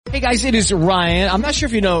Hey guys, it is Ryan. I'm not sure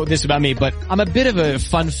if you know this about me, but I'm a bit of a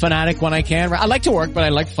fun fanatic when I can. I like to work, but I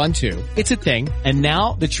like fun too. It's a thing. And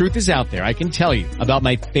now the truth is out there. I can tell you about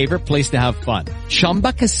my favorite place to have fun.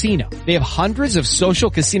 Chumba Casino. They have hundreds of social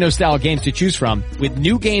casino style games to choose from with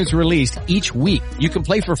new games released each week. You can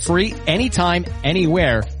play for free anytime,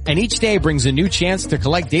 anywhere. And each day brings a new chance to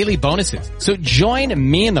collect daily bonuses. So join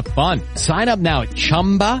me in the fun. Sign up now at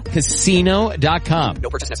ChumbaCasino.com. No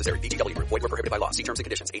purchase necessary. VGW. Void where prohibited by law. See terms and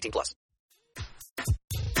conditions. 18+.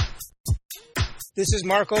 This is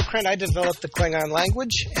Mark Okrent. I developed the Klingon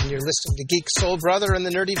language, and you're listening to Geek Soul Brother and the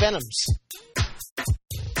Nerdy Venoms.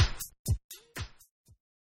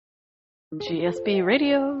 GSB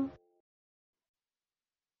Radio.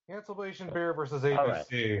 Cancellation Bear versus ABC. Right.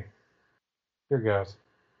 Here goes.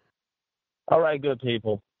 All right, good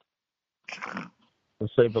people.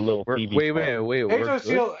 Let's save a little TV. Wait.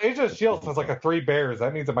 Agent Shield sounds like a 3 bears.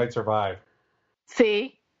 That means it might survive.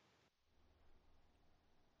 See?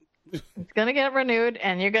 It's going to get renewed,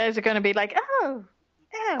 and you guys are going to be like, oh.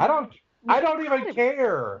 I don't even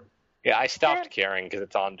care. Yeah, I stopped caring because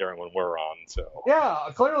it's on during when we're on. So yeah,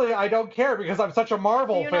 clearly I don't care because I'm such a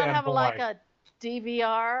Marvel fan. Do you not have like a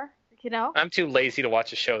DVR? You know, I'm too lazy to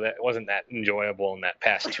watch a show that wasn't that enjoyable in that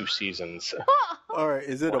past 2 seasons. All right,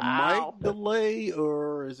 is it a mic delay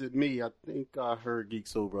or is it me? I think I heard Geek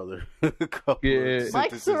Soul Brother.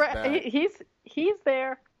 Mike's he's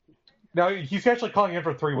there. No, he's actually calling in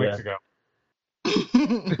for 3 weeks ago.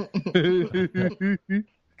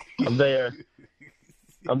 I'm there.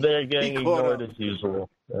 Getting ignored as usual.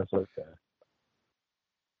 That's okay.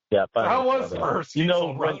 Yeah, fine. How was first? You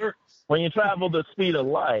know, when you travel the speed of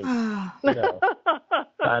light, time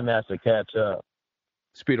has to catch up.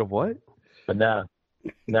 Speed of what? But now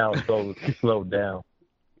it's slowed down.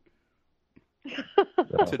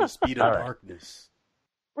 To the speed of darkness.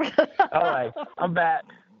 All right, I'm back.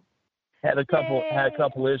 Had a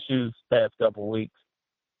couple issues past couple weeks,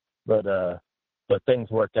 but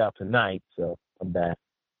things worked out tonight, so I'm back.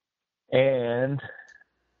 And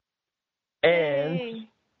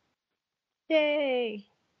Yay.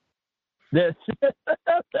 This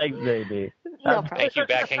thanks, baby. Thank you,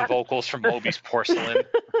 backing vocals from Moby's Porcelain.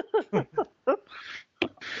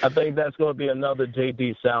 I think that's going to be another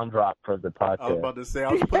JD sound drop for the podcast. I was about to say,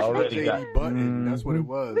 I was pushing the JD button. That's what it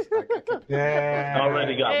was.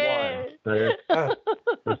 Already got one. There's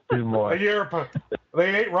 2 more.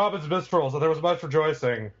 They ate Robin's Minstrels, and there was much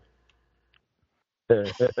rejoicing.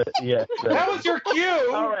 Yes. That was your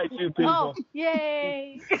cue. All right, you people. Oh,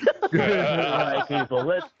 yay! All right, people.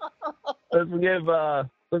 Let's give our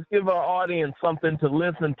audience something to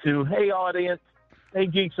listen to. Hey, audience. Hey,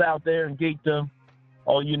 geeks out there in geekdom.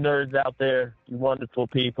 All you nerds out there, you wonderful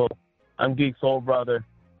people. I'm Geek Soul Brother,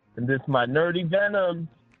 and this is my Nerdy Venom.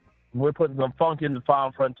 We're putting some funk in the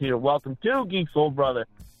Final Frontier. Welcome to Geek Soul Brother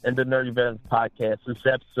and the Nerdy Venoms podcast. This is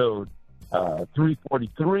episode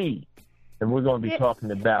 343. And we're going to be talking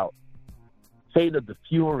about Fate of the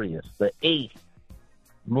Furious, the 8th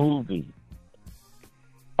movie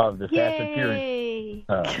of the Fast and Furious.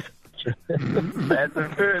 Fast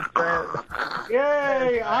and Furious.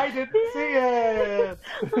 Yay! I didn't see it.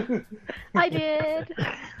 I did.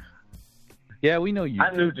 Yeah, we know you. I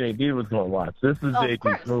knew JD was going to watch. This is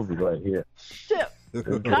JD's movie right here.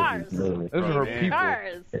 Cars. Those are people.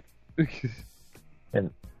 Cars.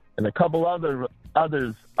 And a couple others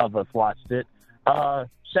of us watched it.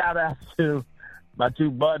 Shout out to my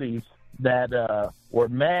 2 buddies that were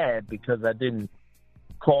mad because I didn't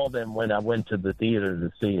call them when I went to the theater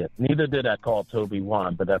to see it. Neither did I call Toby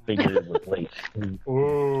Wan, but I figured it was late.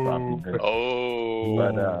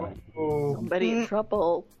 Somebody in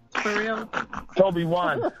trouble. For real. Toby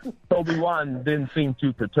Wan didn't seem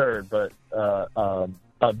too perturbed, but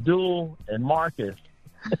Abdul and Marcus,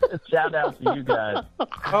 shout out to you guys.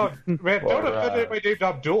 Oh man, don't offend my named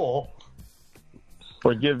Abdul.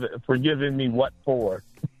 For giving me what for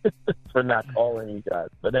not calling you guys.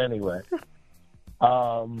 But anyway,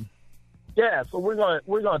 so we're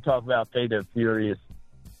gonna talk about Fate of Furious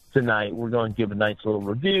tonight. We're going to give a nice little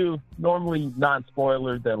review. Normally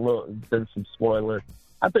non-spoiler, there's some spoilers.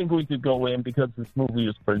 I think we could go in because this movie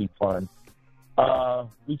is pretty fun.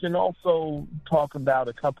 We can also talk about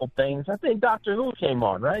a couple things. I think Doctor Who came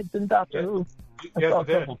on, right? Didn't Doctor Who? I saw a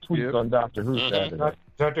couple tweets on Doctor Who Saturday.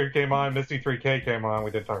 Doctor Who came on. Mystery 3K came on.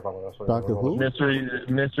 We did talk about this. Doctor Who?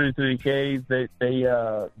 Mystery 3K. They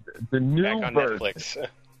the new back on version. Netflix.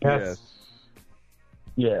 Yes.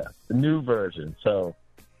 Yeah, the new version. So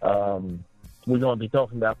we're going to be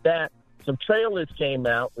talking about that. Some trailers came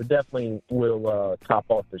out. We definitely will top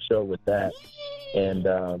off the show with that. and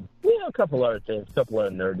a couple other things, a couple other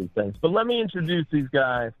nerdy things. But let me introduce these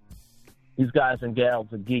guys and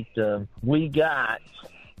gals of geekdom. We got,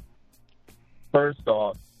 first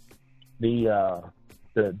off, the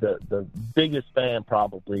biggest fan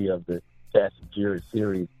probably of the Fast and Furious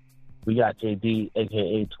series. We got JD,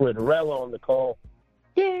 a.k.a. Twitterella, on the call.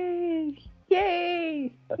 Yay!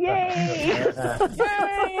 Yay! Yay! Yay!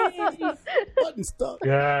 Button stuck.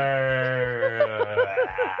 Yeah.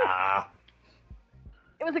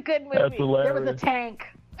 It was a good movie. That's hilarious. There was a tank.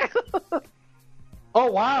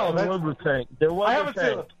 Oh wow, There was a tank. There was I a haven't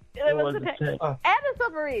tank. seen. There was a tank. And a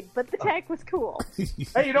submarine, but the tank was cool.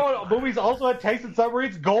 Hey, you know what? Movies also had tanks and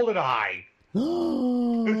submarines. GoldenEye.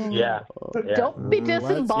 Yeah. Don't be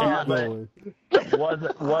dissing Bond.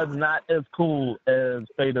 Was not as cool as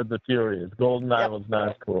Fate of the Furious. GoldenEye was not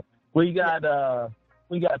as cool. We got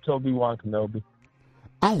Toby-Wan Kenobi.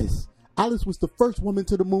 Alice was the first woman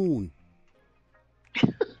to the moon.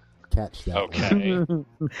 Catch that. Okay.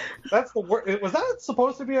 That's the word. Was that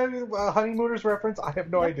supposed to be a Honeymooners reference? I have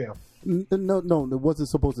no idea. No, it wasn't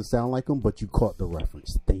supposed to sound like them, but you caught the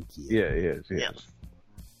reference. Thank you. Yeah.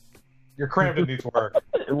 Your Cramden needs work.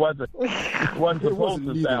 It wasn't supposed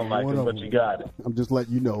to sound like it, but you got it. I'm just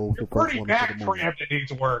letting you know. Your pretty back Cramden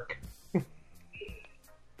needs work.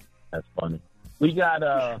 That's funny. We got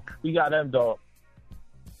M-Dog.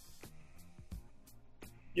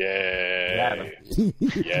 Yay!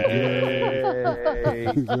 Yay!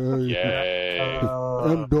 Yay!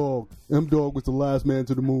 M-Dog was the last man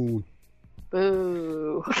to the moon.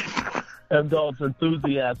 Boo. M-Dog's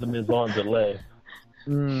enthusiasm is on delay.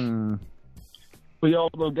 We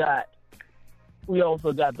also got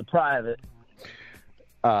the private.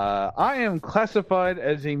 I am classified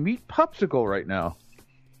as a meat popsicle right now.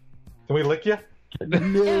 Can we lick you?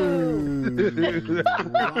 No.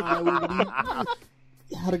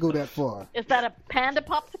 How to go that far? Is that a panda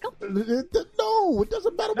popsicle? No, it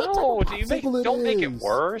doesn't matter what type of popsicle don't make it is.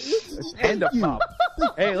 worse. Panda pop.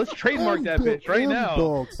 Hey, let's trademark that bitch right now.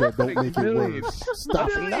 M-Dog said don't make it worse. Stop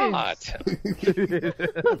it. Not.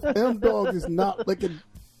 M-Dog is not looking...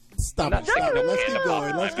 Stop it. Let's keep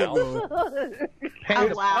going. Let's keep going. Oh,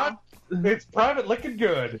 wow. It's private looking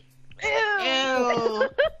good. Ew.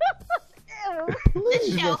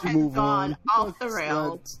 This show has gone off the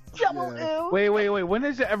rails. Wait. When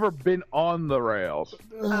has it ever been on the rails?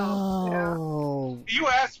 Oh. You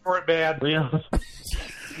asked for it, man.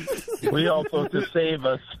 We also, to save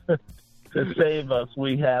us,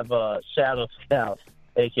 we have Shadow Scout,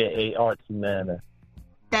 a.k.a. Archie Manor.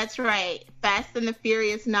 That's right. Fast and the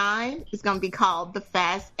Furious 9 is going to be called The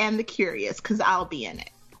Fast and the Curious, because I'll be in it.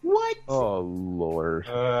 What? Oh, Lord.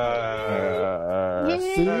 See?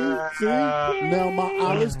 Now my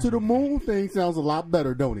Alice to the Moon thing sounds a lot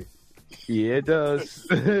better, don't it? Yeah, it does.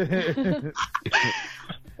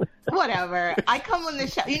 Whatever. I come on the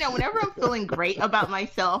show. Whenever I'm feeling great about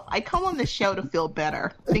myself, I come on the show to feel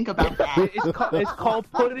better. Think about that. It's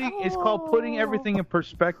called putting everything in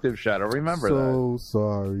perspective, Shadow. Remember that. So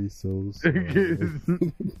sorry.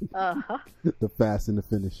 The fast and the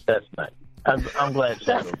finish. That's nice. I'm glad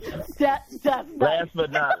Shadow. Last but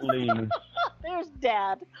not least. There's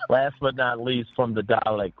Dad. Last but not least, from the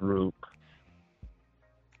Dalek group,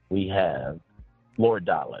 we have Lord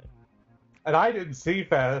Dalek. And I didn't see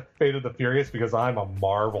Fate of the Furious because I'm a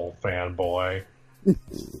Marvel fanboy.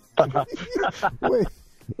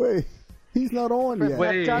 Wait. He's not on yet.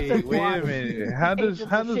 Wait a minute. How does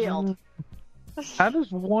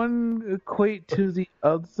one equate to the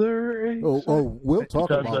other? Oh, we'll talk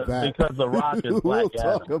about that. Because The Rock is Black We'll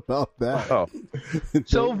talk about that. Oh.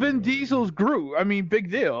 So Vin Diesel's Groot. I mean, big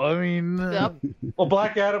deal. I mean... Yep. Well,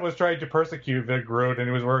 Black Adam was trying to persecute Vin Groot, and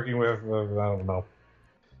he was working with, I don't know.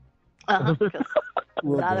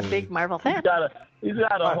 Not a big Marvel fan. He's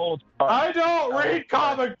got a whole... I don't read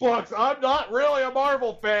comic books. I'm not really a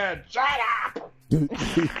Marvel fan. Shut up! Get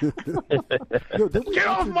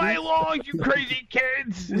off my lawn, you crazy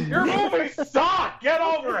kids! Your movies suck! Get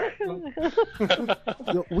over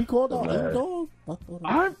it! We called out M-Dog?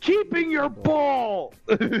 I'm keeping your ball!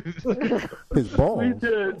 His ball?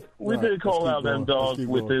 We did call out M-Dog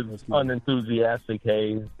with his unenthusiastic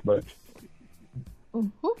haze, but...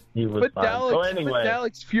 He was fine.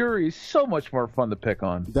 Dalek's Fury is so much more fun to pick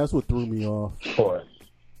on. That's what threw me off. Of course.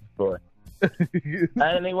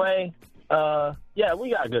 Anyway, we got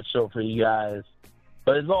a good show for you guys.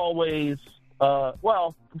 But as always,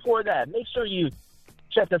 before that, make sure you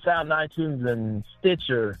check us out on iTunes and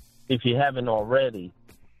Stitcher if you haven't already.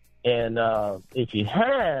 And if you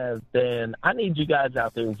have, then I need you guys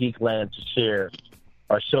out there in Geekland to share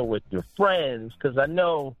our show with your friends, because I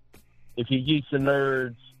know if you geeks and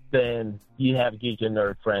nerds then you have Geek and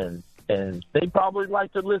Nerd friends, and they probably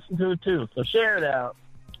like to listen to it too. So share it out.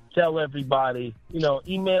 Tell everybody,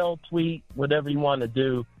 email, tweet, whatever you want to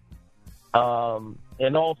do.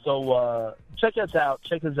 And also, check us out.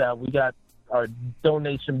 We got our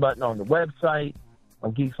donation button on the website,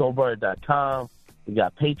 on geeksoulbrother.com. We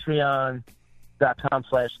got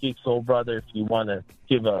patreon.com/geeksoulbrother. If you want to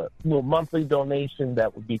give a little monthly donation,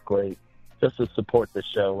 that would be great, just to support the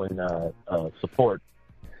show and support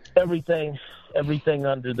everything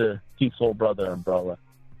under the Geek Soul Brother umbrella.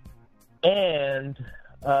 And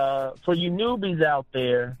for you newbies out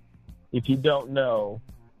there, if you don't know,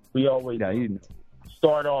 we always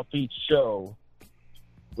start off each show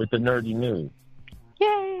with the nerdy news.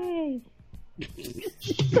 Yay!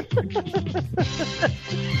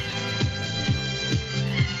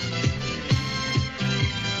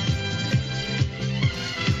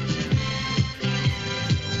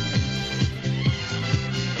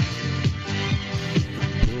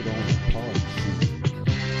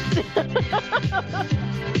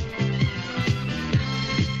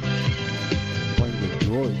 Playing the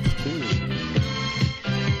droids too.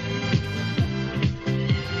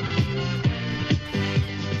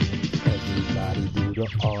 Everybody do the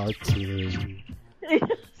R2.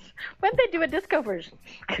 When did they do a disco version?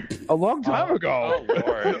 A long time ago.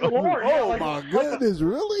 Oh, Lord. Oh my goodness,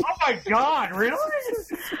 really? Oh my God, really?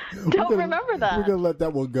 Don't remember that. We're gonna let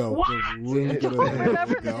that one go. What? We're gonna Don't let that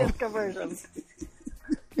remember one the go. disco version.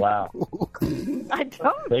 Wow. I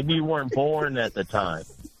don't. Maybe you weren't born at the time.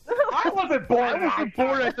 I wasn't born. I wasn't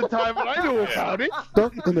born at the time, but I knew about it.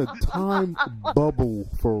 Stuck in a time bubble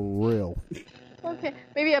for real. Okay,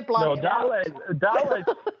 maybe I No, blocked it out.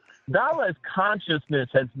 Dalek's consciousness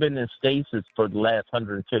has been in stasis for the last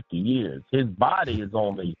 150 years. His body is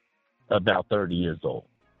only about 30 years old.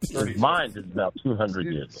 His mind is about 200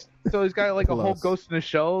 years old. So he's got like a whole Plus. Ghost in the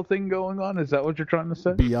Shell thing going on? Is that what you're trying to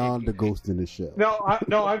say? Beyond the Ghost in the Shell.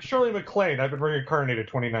 No, I'm Shirley MacLaine. I've been reincarnated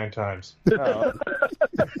 29 times. Oh.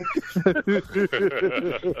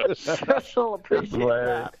 Special appreciate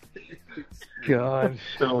that. God.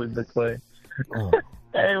 Shirley MacLaine. Oh.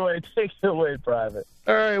 Anyway, take it away, Private.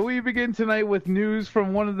 All right, we begin tonight with news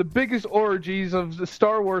from one of the biggest orgies of the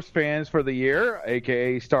Star Wars fans for the year,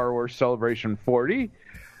 a.k.a. Star Wars Celebration 40.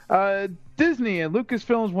 Disney and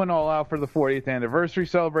Lucasfilms went all out for the 40th anniversary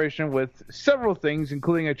celebration with several things,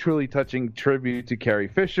 including a truly touching tribute to Carrie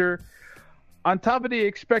Fisher. On top of the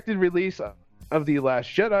expected release of The Last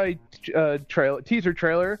Jedi teaser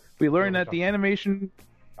trailer, we learned that the animation...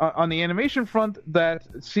 on the animation front, that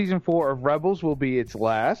Season 4 of Rebels will be its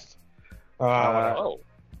last.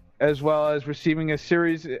 As well as receiving a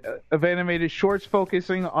series of animated shorts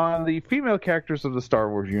focusing on the female characters of the Star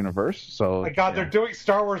Wars universe. So, My God, they're doing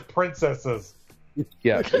Star Wars princesses.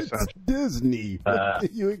 Yeah, It's Disney. What do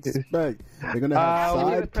you expect? They're going to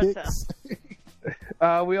have sidekicks?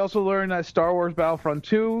 We also learned that Star Wars Battlefront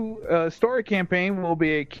 2 story campaign will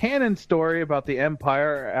be a canon story about the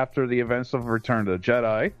Empire after the events of Return of the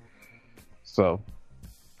Jedi. So,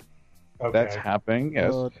 that's happening.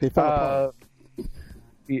 Yes. They fell apart.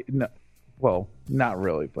 No, well, not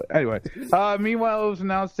really, but anyway. Meanwhile, it was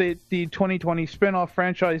announced that the 2020 spin-off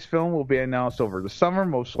franchise film will be announced over the summer,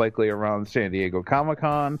 most likely around San Diego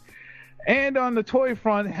Comic-Con. And on the toy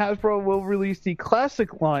front, Hasbro will release the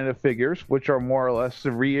classic line of figures, which are more or less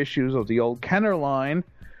the reissues of the old Kenner line,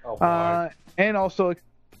 and also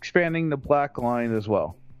expanding the Black line as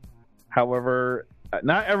well. However,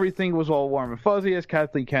 not everything was all warm and fuzzy, as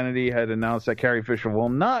Kathleen Kennedy had announced that Carrie Fisher will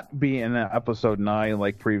not be in Episode 9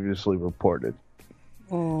 like previously reported.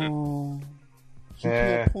 Oh. She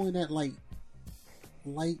can't point at, like,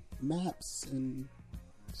 light maps and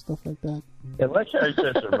stuff like that. Yeah, let Carrie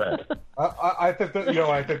Fisher rest. I think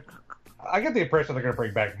that, I get the impression they're going to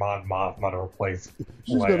bring back Mon Mothma to replace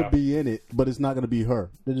She's going to be in it, but it's not going to be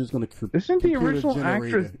her. They're just going to Isn't the original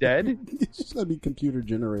actress dead? It's just going to be computer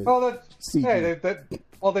generated. Oh, that's CG. hey,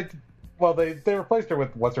 they replaced her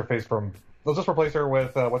with what's her face from. They'll just replace her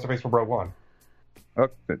with what's her face from Rogue One.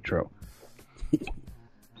 Okay, true.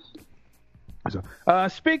 So,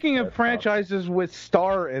 speaking of franchises with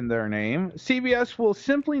star in their name, CBS will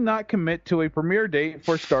simply not commit to a premiere date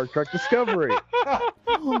for Star Trek Discovery.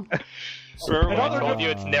 Remember when I told you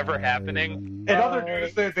it's never happening? In other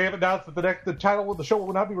news, they have announced that the title of the show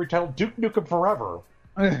will not be retitled Duke Nukem Forever.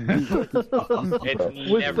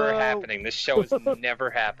 It's never happening. This show is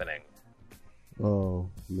never happening. Oh,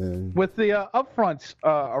 man. With the upfronts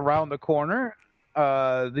around the corner,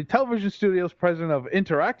 the television studio's president of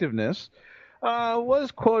interactiveness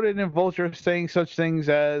was quoted in Vulture saying such things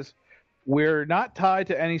as, "We're not tied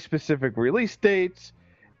to any specific release dates,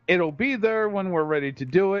 It'll be there when we're ready to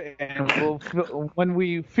do it, and when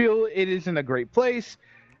we feel it is in a great place.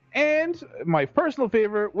 And my personal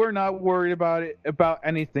favorite, we're not worried about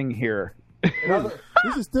anything here.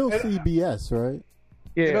 This is still CBS, right?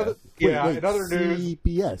 Yeah. In other news,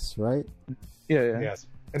 CBS, right? Yeah. Yes.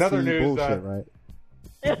 In other news, bullshit, right?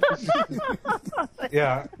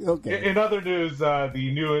 Yeah. Okay. In other news, the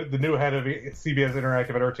new head of CBS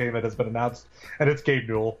Interactive Entertainment has been announced, and it's Gabe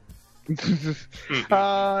Newell.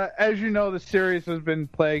 As you know, the series has been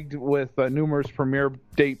plagued with numerous premiere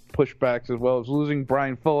date pushbacks, as well as losing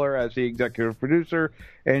Brian Fuller as the executive producer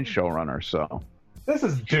and showrunner. So this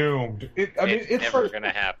is doomed. It's never going to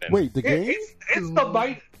happen. Wait, the game? It's the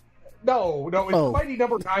mighty. No, it's the Mighty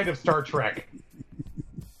Number 9 of Star Trek.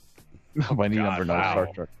 Mighty Number 9 Star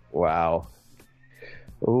Trek. Wow.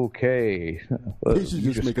 Okay. They should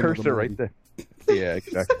You just make cursed it another right there. Yeah,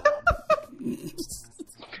 exactly.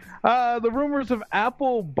 The rumors of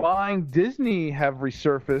Apple buying Disney have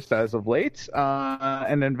resurfaced as of late.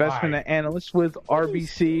 An investment analyst with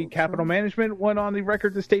RBC Capital Management went on the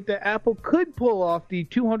record to state that Apple could pull off the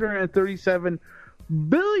 $237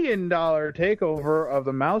 billion takeover of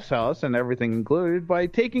the Mouse House and everything included by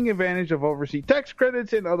taking advantage of overseas tax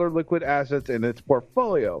credits and other liquid assets in its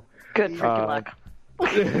portfolio. Good freaking luck.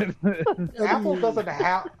 Apple doesn't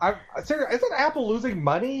have. Isn't Apple losing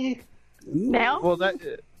money now?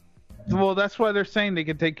 Well, that's why they're saying they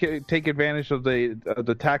can take advantage of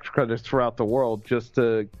the tax credits throughout the world just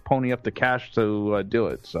to pony up the cash to do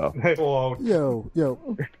it. So, yo,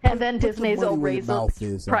 and then Disney's will raise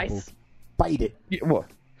the price. Apple. Bite it. Yeah,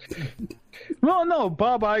 well, no.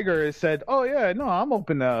 Bob Iger has said, "Oh yeah, no, I'm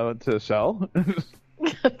open to sell."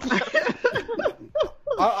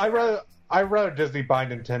 I'd rather Disney buy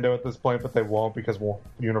Nintendo at this point, but they won't because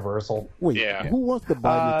Universal. Wait, who wants to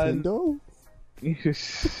buy Nintendo?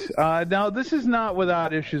 Now, this is not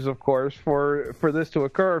without issues, of course. For this to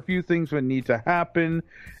occur, a few things would need to happen,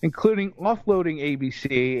 including offloading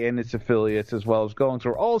ABC and its affiliates, as well as going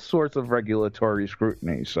through all sorts of regulatory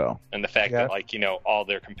scrutiny. So, and the fact that, all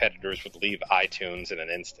their competitors would leave iTunes in an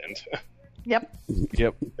instant. Yep. Yeah.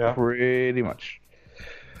 Pretty much.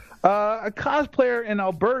 A cosplayer in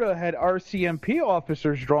Alberta had RCMP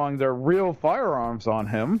officers drawing their real firearms on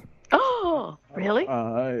him. Oh, really?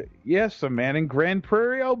 Yes, a man in Grand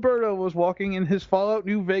Prairie, Alberta was walking in his Fallout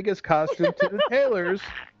New Vegas costume to the tailors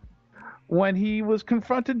when he was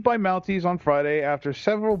confronted by Mounties on Friday after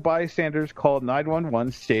several bystanders called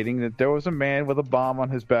 911 stating that there was a man with a bomb on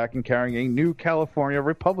his back and carrying a new California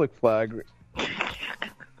Republic flag.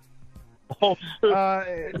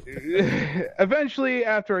 Eventually,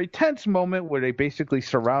 after a tense moment where they basically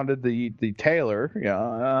surrounded the tailor,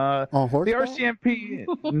 the RCMP,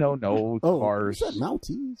 no cars. Is that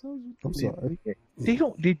Mounties? I'm sorry.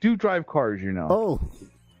 They do drive cars, you know. Oh,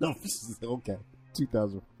 no, okay.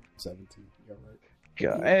 2017.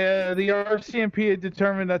 You're right. The RCMP had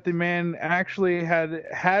determined that the man actually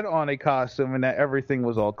had on a costume and that everything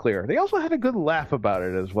was all clear. They also had a good laugh about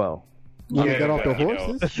it as well. Get off the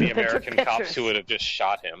horses? The American cops who would have just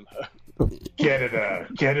shot him. Canada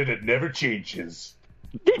never changes.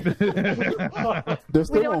 They're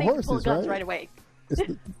still on horses, right away.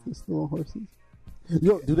 They're still on horses.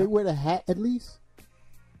 Yo, do they wear the hat at least?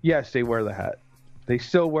 Yes, they wear the hat. They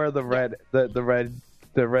still wear the red. The red.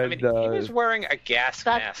 I mean, he was wearing a gas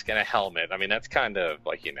mask and a helmet. I mean, that's kind of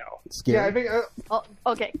scary. Yeah, I think.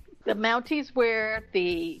 Okay. The Mounties wear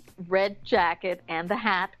the red jacket and the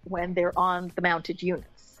hat when they're on the mounted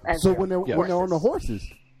units. So when they're on the horses?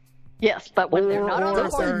 Yes, but when they're not on the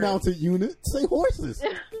horses. Don't say mounted unit, say horses.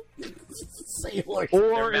 Say horses.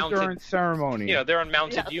 Or if they're in ceremony. They're on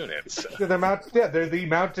mounted units. They're the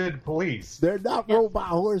mounted police. They're not robot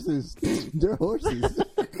horses. They're horses.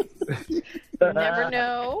 You never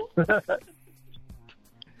know.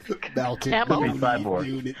 Mounted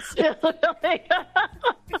units.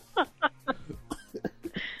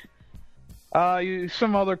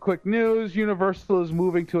 Some other quick news. Universal is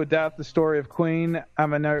moving to adapt the story of Queen I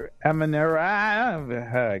got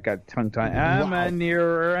tongue-tied.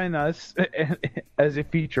 Amanirenas as a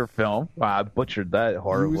feature film. Wow, I butchered that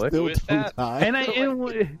horribly. Who is that?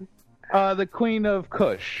 The Queen of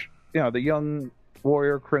Kush. The young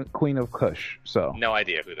warrior Queen of Kush. So no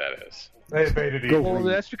idea who that is. Well,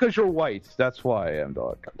 that's because you're white. That's why,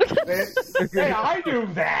 M-Dog. Hey, I knew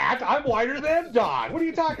that. I'm whiter than Dog. What are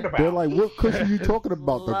you talking about? They're like, what Kush are you talking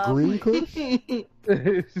about? The green Kush?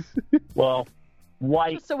 Well,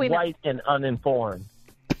 white and uninformed.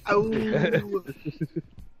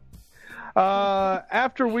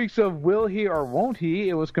 After weeks of will he or won't he,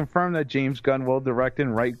 it was confirmed that James Gunn will direct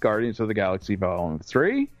and write Guardians of the Galaxy Volume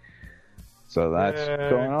 3. So that's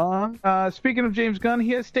going on. Speaking of James Gunn,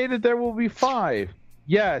 he has stated there will be 5.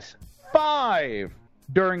 Yes, 5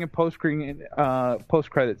 during and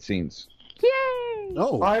post-credit scenes. Yay!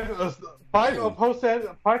 Oh, Five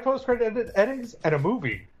post-credit endings and a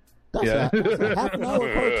movie. that's a half an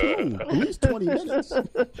hour cartoon. At least 20 minutes.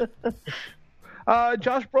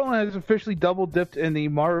 Josh Brolin has officially double-dipped in the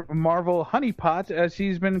Marvel honeypot as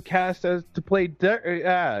he's been cast as to play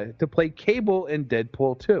Cable in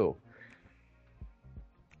Deadpool 2.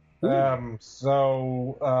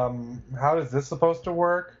 How is this supposed to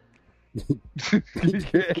work?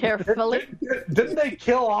 Carefully. Didn't they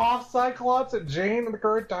kill off Cyclops and Jane in the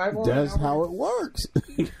current timeline? That's how it works.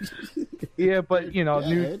 Yeah, but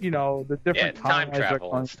the different time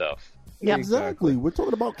travel and stuff. Yeah, exactly. We're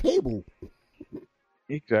talking about Cable.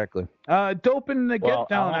 Exactly. Dope in the Get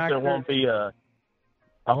Down actor.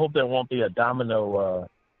 I hope there won't be a domino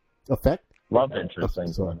effect love interest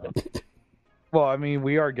thing. Well, I mean,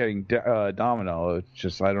 we are getting Domino. It's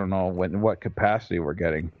just I don't know what capacity we're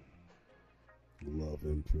getting. Love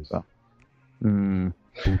interest. So.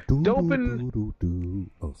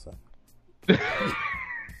 Oh, sorry.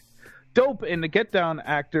 Dope in the Get Down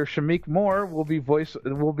actor Shameik Moore will be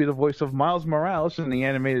the voice of Miles Morales in the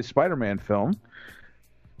animated Spider-Man film.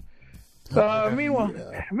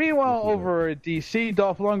 Meanwhile, over at DC,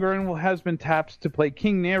 Dolph Lundgren has been tapped to play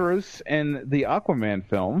King Nerus in the Aquaman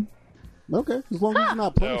film. Okay, as long as he's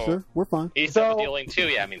not Punisher, we're fine. He's double dealing too.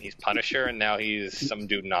 Yeah, I mean he's Punisher and now he's some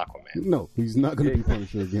dude in Aquaman. No, he's not going to be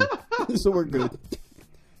Punisher again, so we're good.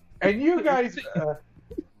 And you guys,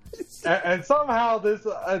 and somehow this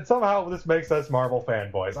makes us Marvel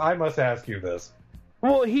fanboys. I must ask you this.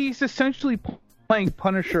 Well, he's essentially playing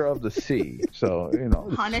Punisher of the Sea, so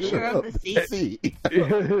Punisher of the Sea.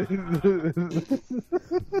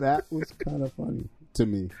 That was kind of funny to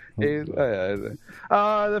me. The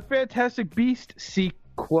Fantastic Beast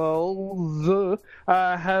sequels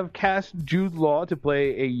have cast Jude Law to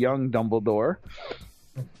play a young Dumbledore.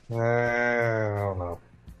 I don't know.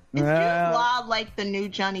 Is Jude Law like the new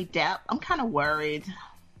Johnny Depp? I'm kind of worried.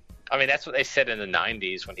 I mean, that's what they said in the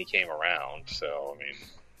 90s when he came around, so, I mean...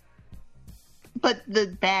 But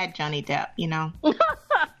the bad Johnny Depp,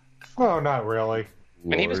 Oh, not really. I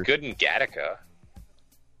mean, he was good in Gattaca.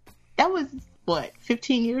 That was,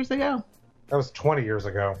 15 years ago? That was 20 years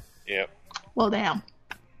ago. Yep. Well, damn.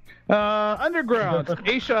 Underground.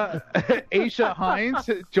 Aisha Hines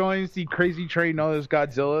joins the crazy train known as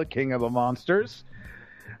Godzilla, King of the Monsters.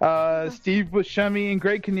 Steve Buscemi and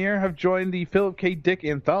Greg Kinnear have joined the Philip K. Dick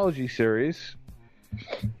anthology series.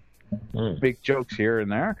 Big jokes here and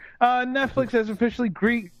there. Netflix has officially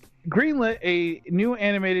greenlit a new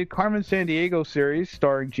animated Carmen Sandiego series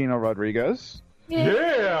starring Gina Rodriguez.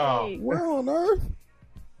 Yeah! Where on earth?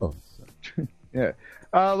 Oh, sorry. Yeah.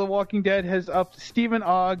 The Walking Dead has upped Stephen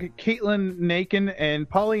Ogg, Caitlin Nakin, and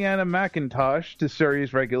Pollyanna McIntosh to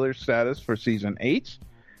series regular status for Season 8.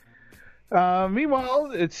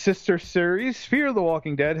 Meanwhile, its sister series, Fear the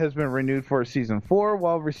Walking Dead, has been renewed for Season 4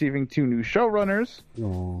 while receiving 2 new showrunners.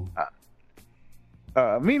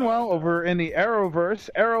 Meanwhile, over in the Arrowverse,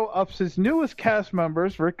 Arrow ups its newest cast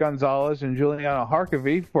members, Rick Gonzalez and Juliana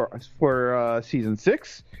Harkavy, for Season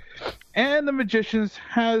 6. And The Magicians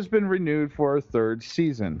has been renewed for a 3rd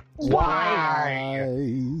season. Why?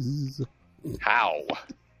 How?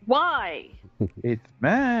 Why? It's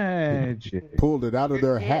magic. Pulled it out of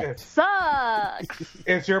their hat. It sucks.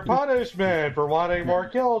 It's your punishment for wanting more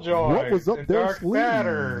Killjoys. What was up and their Dark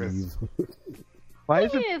Matters. Why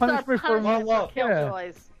is it punishment for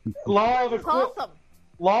Killjoys?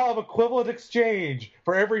 Law of equivalent exchange.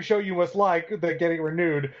 For every show you must like that getting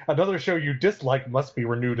renewed, another show you dislike must be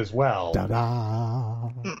renewed as well.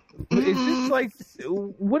 Ta-da! Is this like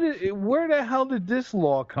where the hell did this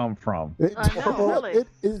law come from? I know, really.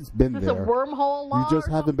 It's been Is this there. a wormhole law? You just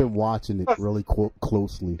haven't been watching it really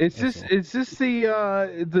closely. Is this the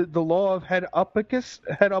law of head up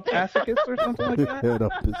asicus or something like that? Head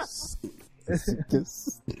up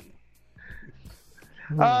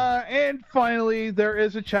and finally, there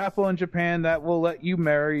is a chapel in Japan that will let you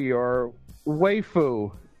marry your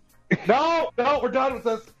waifu. No, we're done with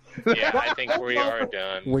this. Yeah, I think we are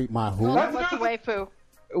done. Wait, my who? What's a waifu?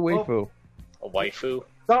 Waifu. A waifu?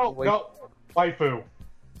 No, waifu.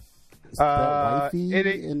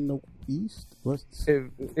 Wifey in the East?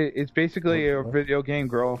 It's basically a video game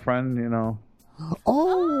girlfriend,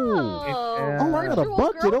 Oh, I got a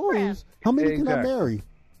bunch of those. How many can I marry?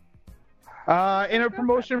 In a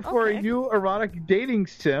promotion for a new erotic dating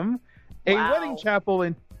sim, a wedding chapel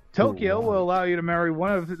in Tokyo will allow you to marry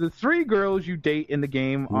one of the 3 girls you date in the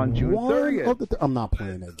game on June 30th. I'm not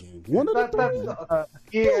playing that game. One of the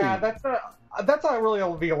 3? that's not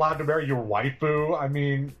really being allowed to marry your waifu. I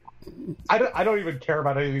mean, I don't even care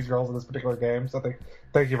about any of these girls in this particular game. So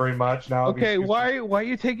thank you very much. Now, okay, why are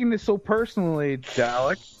you taking this so personally,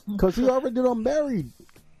 Dalek? Because he already done married.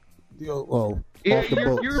 You're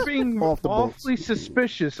being awfully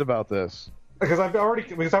suspicious about this. Because I've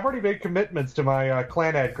already made commitments to my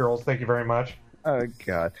clan ad girls. Thank you very much. Oh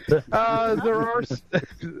God.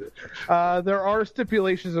 There are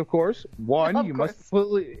stipulations, of course. One, you must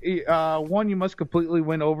completely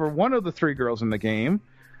win over one of the 3 girls in the game.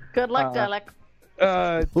 Good luck, Dalek.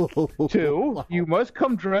 2, you must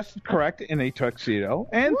come dressed correct in a tuxedo.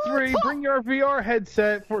 And 3, bring your VR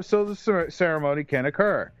headset so the ceremony can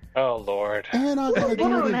occur. Oh Lord! And I gotta do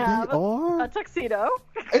it in VR. A tuxedo.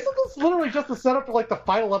 Isn't this literally just the setup for like the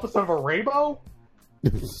final episode of a Rainbow?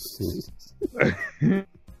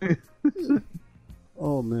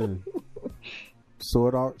 Oh man,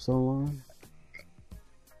 Sword Art so long.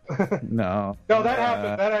 No, that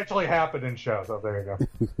happened. That actually happened in show. So there you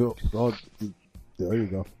go. Oh, there you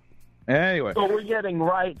go. Anyway, so we're getting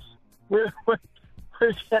rights. We're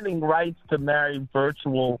getting rights to marry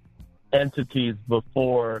virtual entities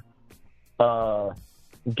before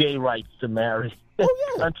gay rights to marry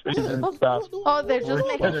countries and stuff. Oh, they're just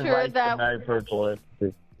making sure that marry virtual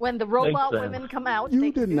entities. When the robot women come out,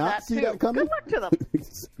 they did not see that coming. Good luck to them.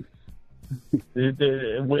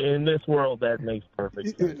 In this world, that makes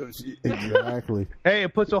perfect sense. Exactly. Hey,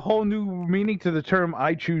 it puts a whole new meaning to the term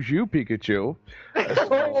 "I choose you, Pikachu."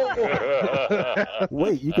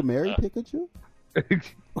 Wait, you can marry Pikachu?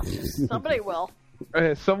 Somebody will.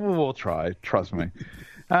 Someone will try. Trust me.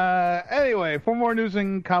 Anyway, for more news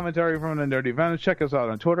and commentary from the Nerdy Venoms, check us out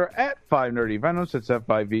on Twitter at 5NerdyVenoms. That's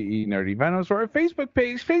F5VE Nerdy Venoms. Or our Facebook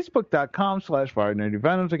page,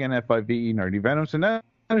 facebook.com/5NerdyVenoms. Again, F5VE Nerdy Venoms. And that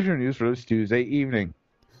is your news for this Tuesday evening.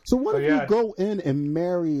 So what if you go in and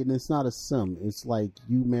marry, and it's not a sim? It's like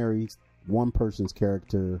you marry one person's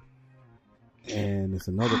character, and it's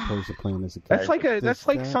another person playing as a character.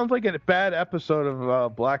 Sounds like a bad episode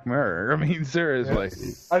of Black Mirror. I mean, seriously.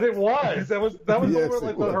 I think it was. That was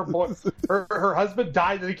her husband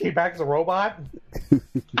died and he came back as a robot.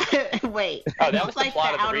 Wait, that was like the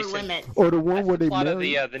plot the of the Outer recent. Limits. Or the one where they plot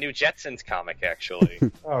marry. of the new Jetsons comic, actually.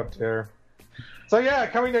 Oh dear. So yeah,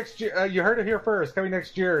 coming next year. You heard it here first. Coming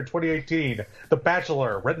next year, 2018, The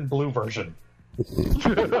Bachelor, red and blue version.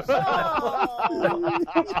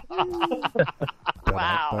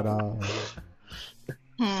 Wow.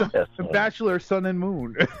 The Bachelor, Sun and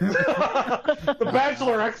Moon. The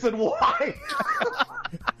Bachelor, X and Y.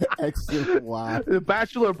 X and Y. The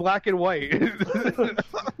Bachelor, black and white.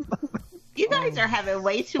 You guys are having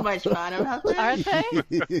way too much fun about this. Aren't they?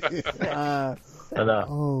 I know.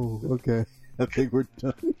 Oh, okay. I think we're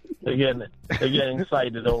done. They're getting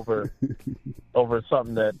excited over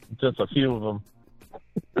something that just a few of them.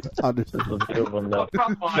 Just a few of them know.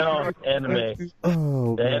 No, anime.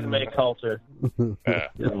 Oh, the anime culture is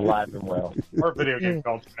alive and well. Or video game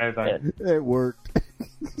culture. It worked.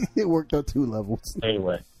 It worked on 2 levels.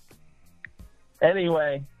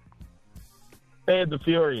 Anyway, Fate of the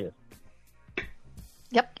Furious.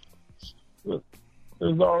 Yep. It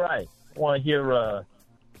was all right. I want to hear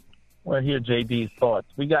JD's thoughts.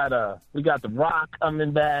 We got The Rock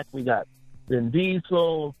coming back. We got Vin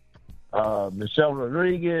Diesel, Michelle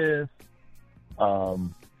Rodriguez,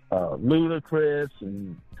 Ludacris,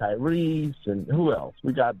 and Tyrese, and who else?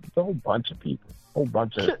 We got a whole bunch of people.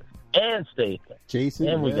 And Statham. Jason.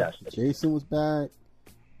 And we got Statham. Jason was back.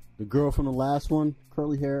 The girl from the last one,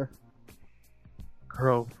 curly hair.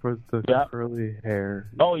 Girl with the curly hair.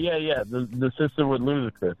 Oh yeah. The sister with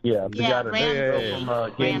Ludacris. Yeah, we got her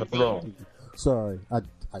from Game of Thrones. Sorry, I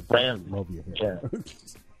Ramsey. love your hair. Yeah,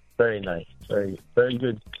 very nice, very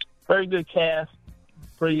good, very good cast.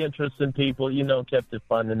 Pretty interesting people. Kept it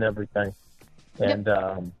fun and everything. And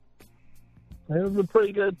it was a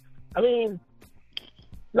pretty good. I mean,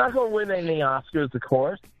 not going to win any Oscars, of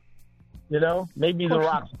course. Maybe The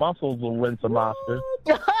Rock's muscles will win some Oscars.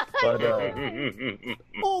 But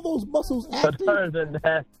all those muscles but other than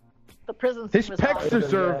that, the prison his pecs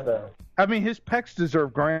deserve. His pecs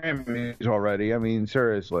deserve Grammys already. I mean,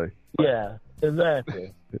 seriously. Yeah,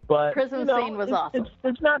 exactly. But prison scene was awesome.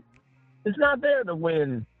 It's not there to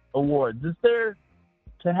win awards. It's there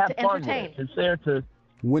to have fun. It's there to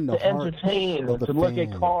win the entertain and to look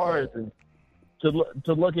at cars and to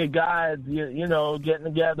look at guys. Getting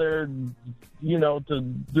together. To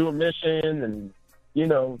do a mission and.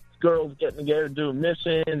 Girls getting together to do a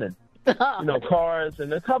mission and, cars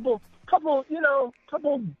and a couple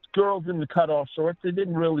girls in the cutoff shorts. They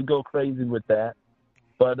didn't really go crazy with that.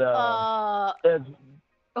 But,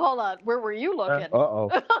 hold on. Where were you looking?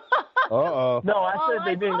 No, I said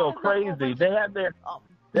they didn't go crazy. They had their.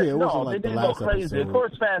 They didn't go crazy. Of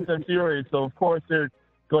course, Fast and Furious. So of course they're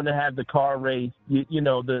going to have the car race. You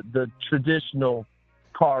know, the traditional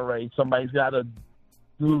car race. Somebody's got to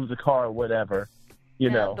lose a car or whatever. You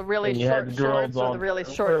know, the really short shorts or the really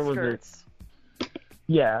short skirts.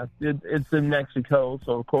 Yeah, it's in Mexico,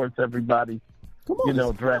 so of course everybody,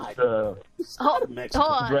 dressed. Hold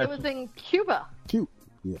on, it was in Cuba. Cuba.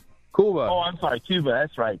 Oh, I'm sorry, Cuba.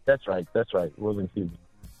 That's right. It was in Cuba.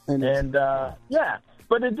 And but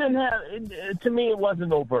it didn't have. To me, it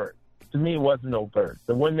wasn't overt. The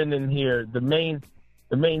women in here, the main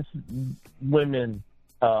women,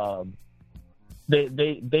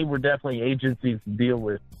 they were definitely agencies to deal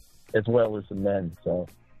with, as well as the men. So,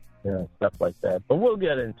 stuff like that. But we'll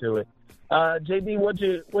get into it. JD,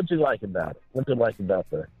 what'd you like about it? What'd you like about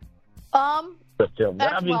the film?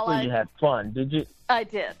 Obviously, you had fun. Did you? I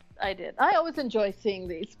did. I always enjoy seeing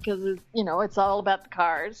these because it's all about the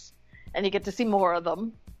cars, and you get to see more of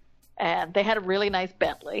them. And they had a really nice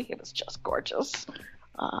Bentley. It was just gorgeous.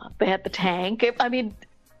 They had the tank.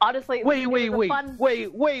 Honestly, wait.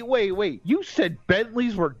 You said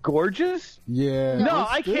Bentleys were gorgeous? Yeah. No,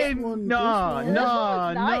 I can't.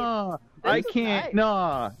 No. I can't.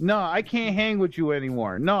 No, I can't hang with you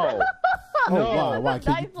anymore. No. Why?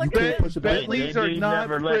 You can't push a Bentley? Bentleys are not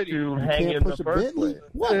pretty. You hang in the first place.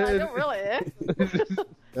 What? I don't really.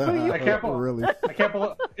 I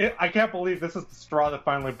can't believe this is the straw that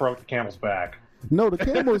finally broke the camel's back. No, the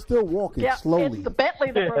camel is still walking slowly. It's the Bentley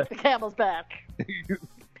that broke the camel's back.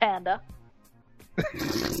 Panda. Make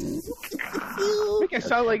it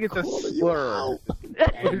sound like it's a slur.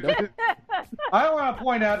 I want to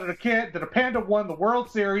point out that a panda won the World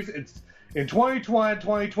Series in 2020,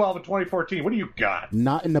 2012, and 2014. What do you got?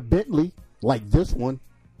 Not in the Bentley like this one.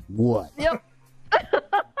 What? Yep.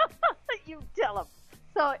 You tell him.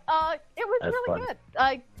 So it was really good.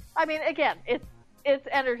 I mean, again, it's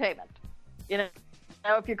entertainment.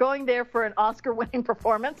 Now, if you're going there for an Oscar-winning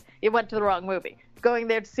performance, you went to the wrong movie. Going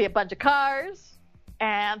there to see a bunch of cars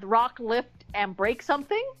and Rock lift and break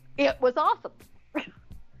something, it was awesome.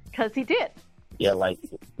 Because he did. Yeah, like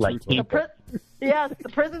people. Yes, the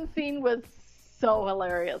prison scene was so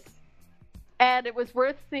hilarious. And it was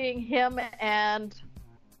worth seeing him and,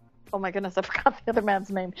 oh my goodness, I forgot the other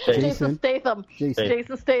man's name. Jason Statham.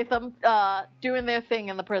 Jason Statham doing their thing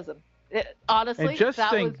in the prison. Honestly,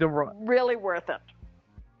 that was really worth it.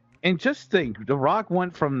 And just think, The Rock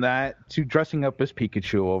went from that to dressing up as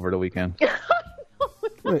Pikachu over the weekend.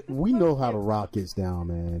 We know how The Rock gets down,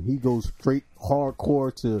 man. He goes straight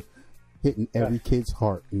hardcore to hitting every kid's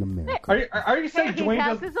heart in America. Are you saying Dwayne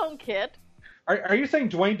has his own kid? Are you saying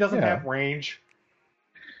Dwayne doesn't have range?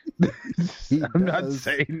 I'm not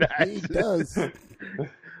saying that. He does.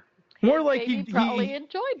 More like he probably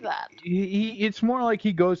enjoyed that. It's more like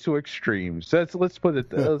he goes to extremes. Let's put it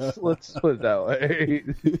that way.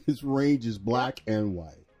 His range is black and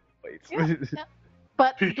white. Yeah.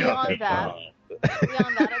 But beyond that,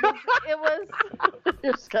 it was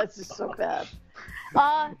this guy's just so bad.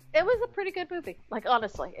 It was a pretty good movie. Like,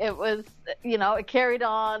 honestly, it was. It carried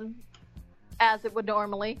on as it would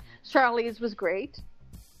normally. Charlize was great.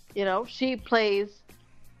 She plays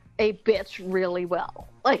a bitch really well.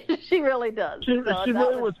 Like, she really does. She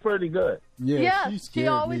really was pretty good. Yeah, she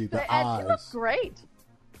always me. The and eyes. she looked great.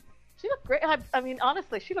 She looked great. I mean,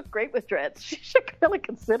 honestly, she looked great with dreads. She should really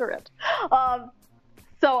consider it.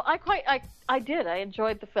 So I did. I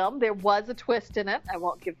enjoyed the film. There was a twist in it. I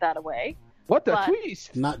won't give that away. What the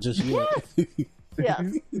twist? Not just yet.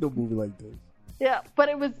 Yes. No movie like this. Yeah, but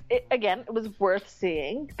it was worth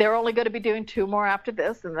seeing. They're only going to be doing 2 more after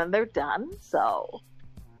this, and then they're done. So,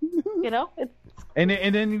 it's. And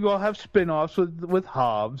then you'll have spin-offs with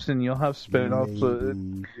Hobbs, and you'll have spin-offs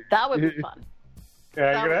with... That would be fun.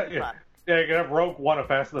 Yeah, you're going to have Rogue One, a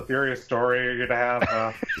Fast and the Furious story. You're going to have...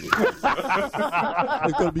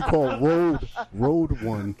 It's going to be called Road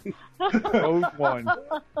One. Road One.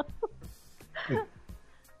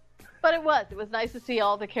 But it was nice to see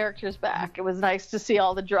all the characters back. It was nice to see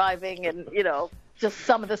all the driving and, just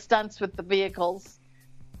some of the stunts with the vehicles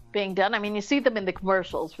being done. I mean, you see them in the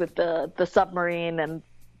commercials with the submarine and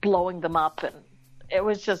blowing them up, and it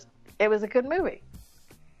was a good movie.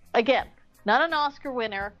 Again, not an Oscar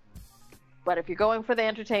winner, but if you're going for the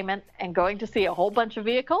entertainment and going to see a whole bunch of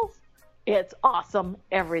vehicles, it's awesome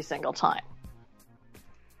every single time.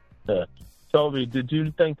 Toby, did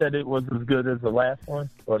you think that it was as good as the last one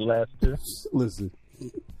or the last 2? Listen,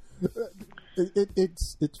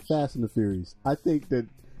 it's Fast and the Furious. I think that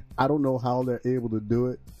I don't know how they're able to do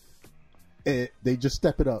it. They just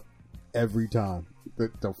step it up every time. The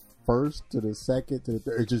first to the second to the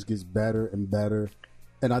third, it just gets better and better.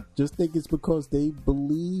 And I just think it's because they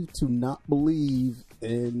believe to not believe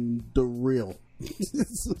in the real.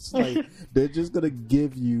 It's like they're just gonna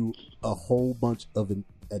give you a whole bunch of an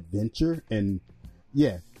adventure, and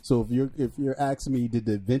yeah. So if you're asking me, did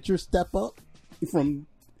the adventure step up from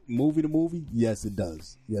movie to movie? Yes, it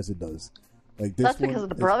does. Yes, it does. Like this. That's because of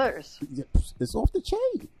the brothers. It's off the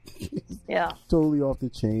chain. Yeah, totally off the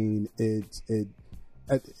chain. They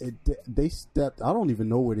stepped. I don't even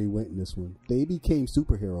know where they went in this one. They became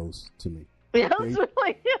superheroes to me. Yeah, really.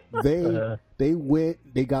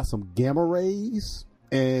 They got some gamma rays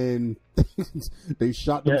and they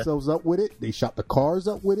shot themselves up with it. They shot the cars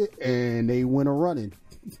up with it, and they went a running.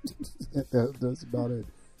 That's about it.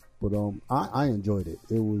 But I enjoyed it.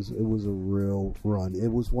 It was a real run.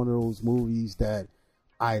 It was one of those movies that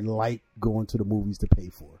I like going to the movies to pay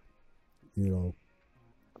for. You know,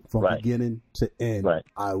 from beginning to end,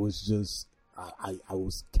 I was just I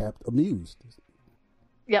was kept amused.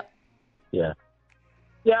 Yep. Yeah.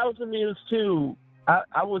 Yeah, I was amused too.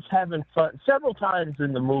 I was having fun. Several times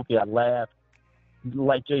in the movie I laughed,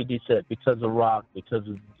 like JD said, because of Rock, because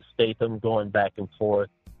of Statham going back and forth.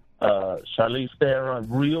 Charlize Theron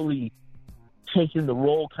really taking the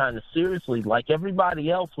role kind of seriously. Like everybody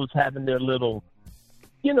else was having their little,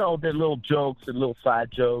 their little jokes, their little side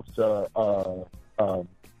jokes. Who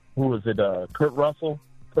was it? Kurt Russell.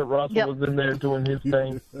 Kurt Russell was in there doing his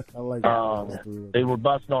thing. I like that. They were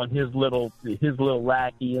busting on his little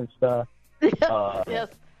lackey and stuff. Yes.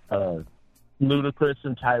 Ludacris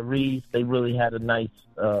and Tyrese, they really had a nice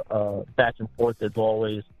back and forth as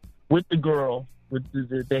always with the girl.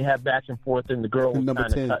 They had back and forth, and the girl was kind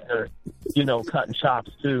of cutting her, cutting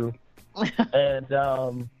chops too. And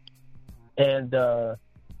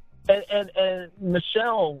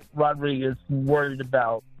Michelle Rodriguez worried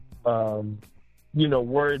about.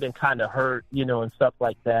 Worried and kind of hurt, and stuff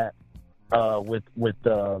like that, with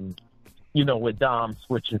Dom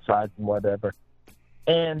switching sides and whatever.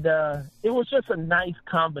 And it was just a nice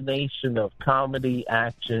combination of comedy,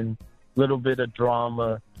 action, little bit of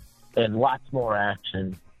drama, and lots more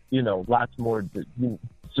action, lots more,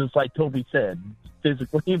 just like Toby said,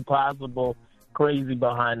 physically impossible, crazy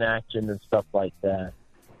behind action and stuff like that.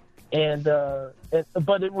 And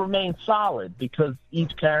but it remained solid because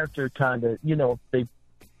each character kind of,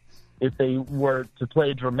 if they were to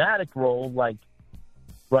play a dramatic role like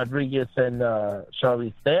Rodriguez and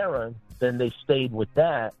Charlize Theron, then they stayed with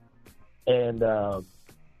that, and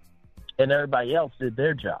everybody else did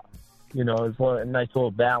their job. It was a nice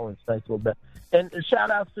little balance, And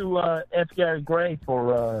shout out to F. Gary Gray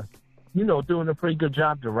for doing a pretty good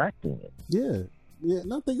job directing it. Yeah. Yeah,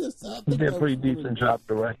 and I think he did a pretty decent job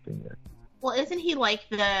directing it. Well, isn't he like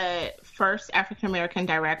the first African American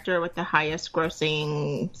director with the highest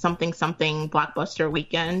grossing something blockbuster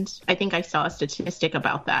weekend? I think I saw a statistic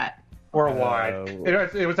about that. Worldwide,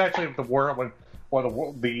 it was actually the world when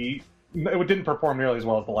it didn't perform nearly as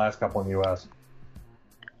well as the last couple in the U.S.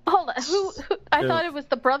 Hold on, who I thought it was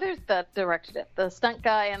the brothers that directed it, the stunt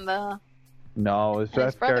guy and the. No, it's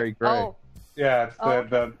F. Gary Gray. Oh. Yeah, it's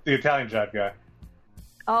the Italian jet guy.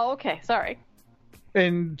 Oh, okay. Sorry.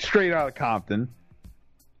 And straight out of Compton.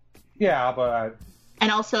 Yeah, but...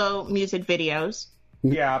 And also music videos.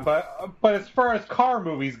 Yeah, but as far as car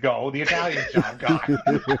movies go, the Italian job guy.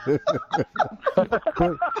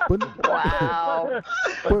 Wow.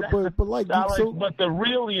 But like... But the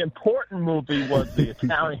really important movie was the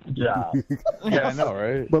Italian job. Yeah, I know,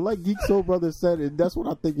 right? But like Geek Soul Brothers said, and that's what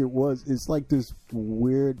I think it was, it's like this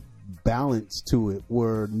weird balance to it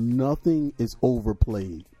where nothing is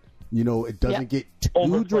overplayed. It doesn't get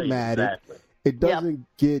too dramatic. Exactly. It doesn't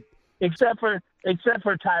get except for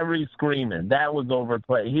Tyrese screaming. That was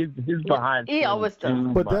overplayed. He's behind. He always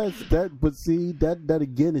does. But But see that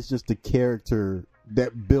again is just the character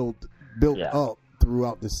that built up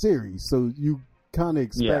throughout the series. So you kind of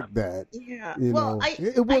expect that. Yeah.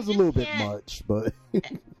 It was a little bit much, but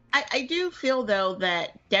I do feel though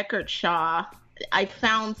that Deckard Shaw. I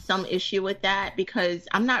found some issue with that because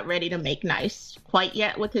I'm not ready to make nice quite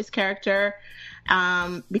yet with his character.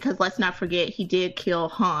 Because let's not forget he did kill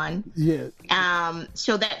Han. Yeah.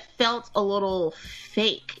 So that felt a little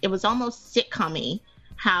fake. It was almost sitcom-y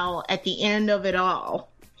how at the end of it all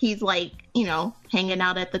he's like, hanging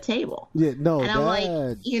out at the table. Yeah, no. And I'm like,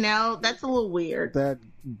 that's a little weird. That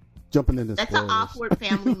jumping into that's an awkward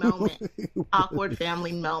family moment.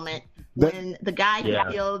 When the guy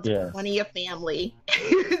killed one of your family.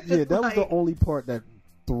 Yeah, that was the only part that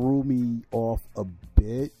threw me off a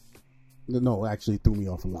bit. No, actually threw me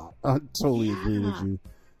off a lot. I totally agree with you.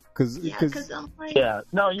 Because I'm like,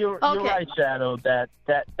 no, you're right, Shadow. That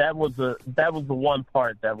was the one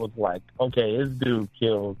part that was like, okay, his dude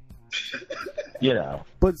killed,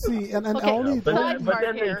 But see, and Okay, only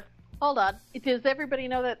sidebar here. Hold on. Does everybody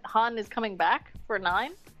know that Han is coming back for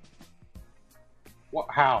 9? What,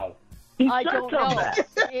 how? I don't know.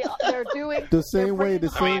 They're doing the same way. The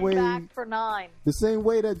same way. Back for 9. The same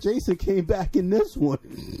way that Jason came back in this one.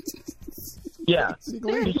 Yeah,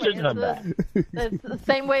 Seriously, he should come back. It's the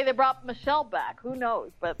same way they brought Michelle back. Who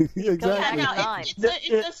knows? But exactly.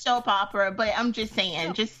 It's a soap opera, but I'm just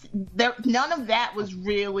saying, none of that was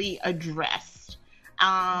really addressed.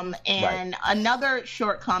 And another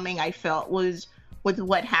shortcoming I felt was with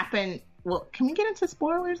what happened. Well, can we get into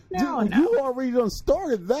spoilers now? Dude, you already done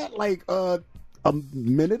started that like a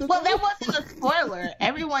minute ago. Well, that wasn't a spoiler.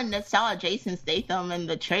 Everyone that saw Jason Statham in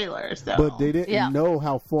the trailer, so. But they didn't know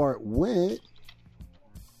how far it went.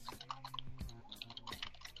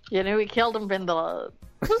 You knew he killed him in the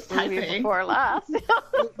movie before last.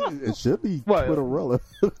 It should be Twitterella.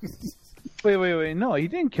 Wait. No, he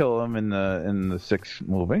didn't kill him in the 6th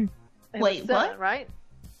movie. Wait, what? Right?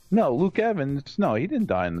 No, Luke Evans. No, he didn't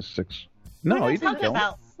die in the 6th. No, he didn't kill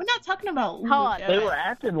him. We're not talking about Luke They were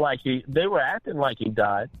acting like he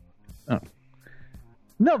died. Oh.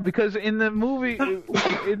 No, because in the movie,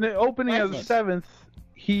 in the opening of the 7th,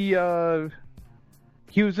 he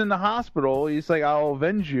was in the hospital. He's like, "I'll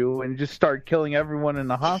avenge you," and just start killing everyone in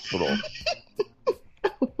the hospital.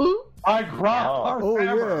 I grabbed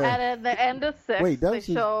yeah. And at the end of 6, they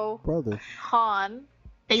show brother. Han.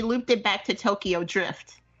 They looped it back to Tokyo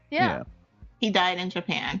Drift. Yeah. He died in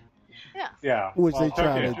Japan. Yeah. Which they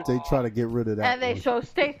try to get rid of that. And they show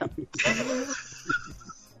Statham.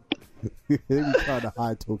 They be trying to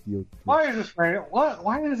hide Tokyo. Why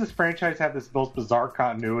does this franchise have this most bizarre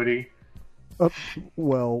continuity? It's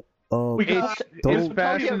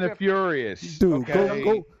Fast and the Furious. Dude,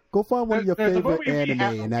 go find one of your favorite anime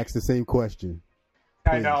and ask the same question.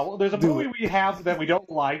 I know. There's a movie we have that we don't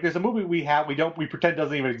like. There's a movie we pretend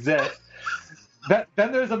doesn't even exist. Then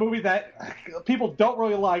there's a movie that people don't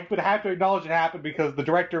really like, but have to acknowledge it happened because the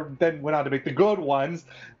director then went on to make the good ones.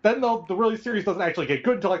 Then the really series doesn't actually get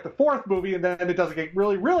good until like the 4th movie, and then it doesn't get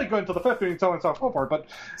really, really good until the 5th movie, and so on and so forth. But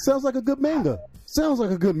sounds like a good manga.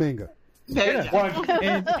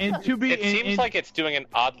 And to be, it seems like it's doing an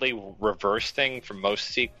oddly reverse thing for most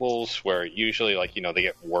sequels, where usually, they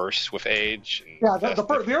get worse with age. And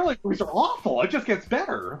the early movies are awful. It just gets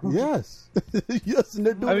better. Yes, yes, and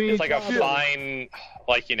they're doing. It's like a fine,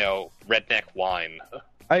 redneck wine.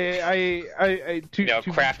 Crafted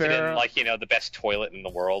in the best toilet in the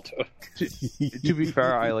world. to be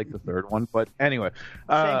fair, I like the 3rd one, but anyway,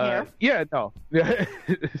 Same here.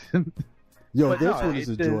 Yo, this one is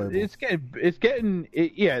enjoyable. They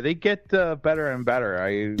get better and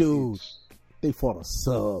better. Dude, they fought a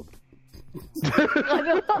sub. They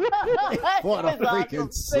fought a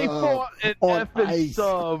freaking sub. They fought an on effing ice.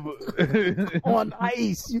 sub. On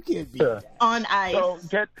ice. You can't be on ice.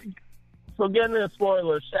 So getting a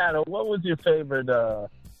spoiler, Shadow, what was your favorite,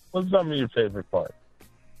 what's some of your favorite parts?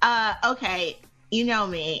 Okay, you know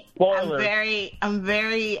me. Spoiler. I'm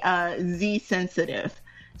very Z sensitive.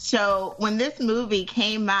 So when this movie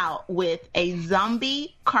came out with a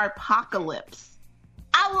zombie carpocalypse,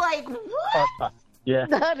 I was like, what? Yeah.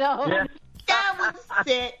 No. Yeah. That was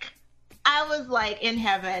sick. I was like in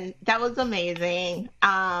heaven. That was amazing.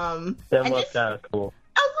 That was kind of cool.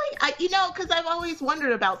 I was like, because I've always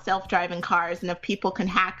wondered about self-driving cars and if people can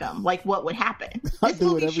hack them, like what would happen. This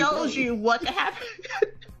movie shows you what could happen.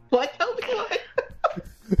 What,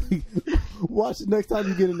 Toby? Watch it next time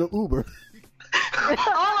you get in the Uber.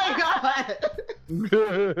 Oh my god!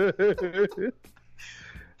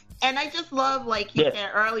 And I just love, like you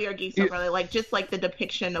said earlier, Geeks of Brother, just like the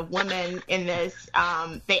depiction of women in this.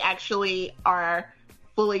 They actually are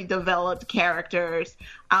fully developed characters.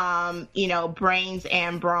 Brains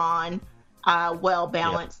and brawn, well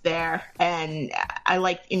balanced there. And I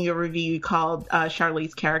liked in your review you called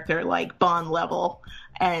Charlize's character like Bond level,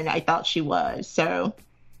 and I thought she was. So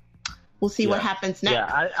we'll see what happens next.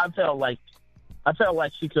 Yeah, I felt like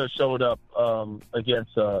she could have showed up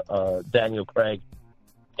against Daniel Craig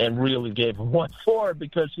and really gave him one for it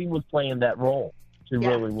because she was playing that role. She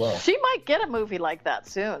really was. She might get a movie like that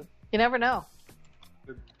soon. You never know.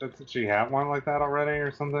 Doesn't she have one like that already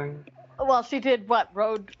or something? Well, she did what?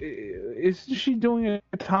 Road. Is she doing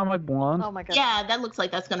Atomic Blonde? Oh my god. Yeah, that looks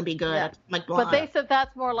like that's going to be good. Yeah. Atomic Blonde. But they said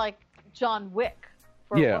that's more like John Wick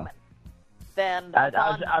for a woman. Than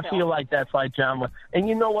I feel like that's like John Wick. And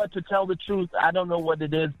you know what? To tell the truth, I don't know what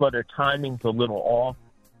it is, but her timing's a little off.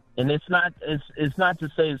 And it's not to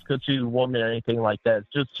say it's because she's a woman or anything like that.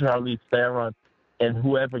 It's just Charlize Theron and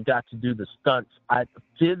whoever got to do the stunts.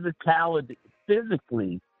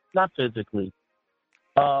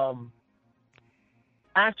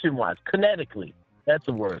 Action-wise, kinetically, that's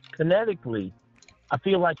the word. Kinetically, I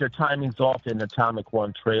feel like her timing's off in Atomic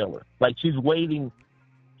One trailer. Like she's waiting,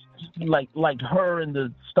 like her and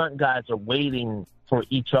the stunt guys are waiting for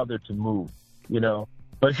each other to move, you know?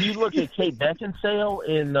 But if you look at Kate Beckinsale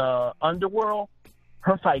in Underworld,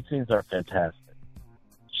 her fight scenes are fantastic.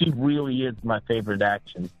 She really is my favorite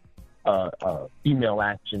female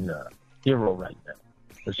action hero right now.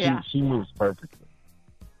 So she moves perfectly.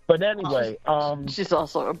 But anyway, she's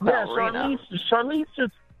also a ballerina. Charlize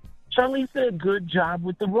did a good job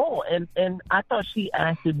with the role, and I thought she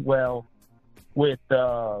acted well with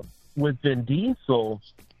Vin Diesel.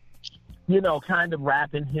 You know, kind of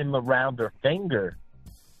wrapping him around her finger.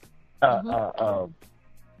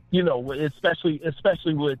 You know,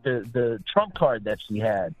 especially with the trump card that she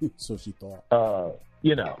had. So she thought.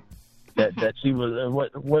 You know, that she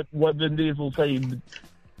was what Vin Diesel say.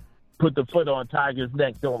 Put the foot on Tiger's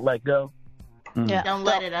neck. Don't let go. Yeah. Don't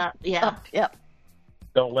let it up. Yeah. Yep.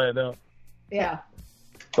 Don't let it up. Yeah.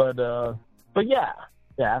 But yeah,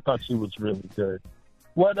 I thought she was really good.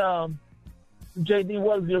 What JD?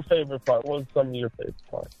 What was your favorite part? What was some of your favorite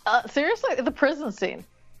parts? Seriously, the prison scene.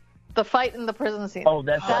 The fight in the prison scene. Oh,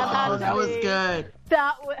 that was good.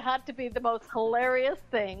 That had to be the most hilarious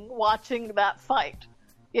thing, watching that fight.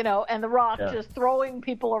 You know, and The Rock just throwing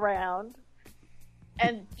people around.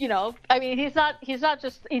 And, you know, I mean, he's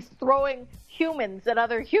throwing humans at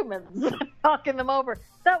other humans, knocking them over.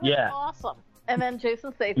 That was awesome. And then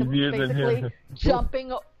Jason Statham basically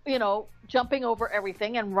jumping over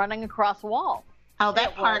everything and running across a wall. Oh,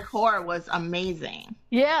 that parkour was amazing.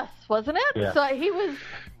 Yes, wasn't it? Yeah. So he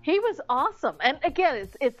was awesome. And again,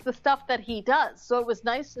 it's the stuff that he does. So it was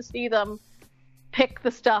nice to see them pick the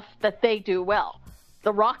stuff that they do well.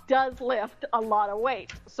 The Rock does lift a lot of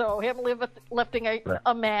weight, so him lifting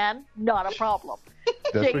a man, not a problem.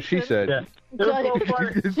 That's Jason, what she said.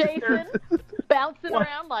 Jason bouncing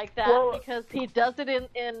around like that because he does it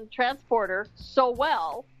in Transporter so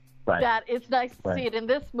well that it's nice to see it in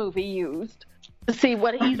this movie used to see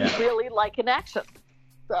what he's really like in action.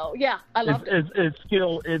 So yeah, I love it. It's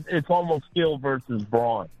skill. It's almost skill versus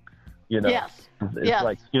brawn. You know, it's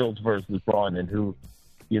like skills versus brawn, and who.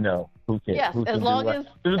 You know, who can as long as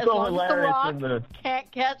The Rock the... can't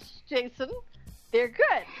catch Jason, they're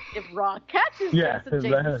good. If Rock catches Jason,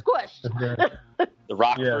 Jason's squished. The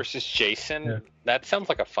Rock versus Jason? That sounds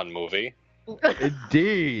like a fun movie.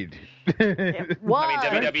 Indeed. I mean,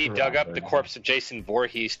 WWE dug up the corpse of Jason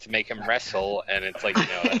Voorhees to make him wrestle, and it's like, you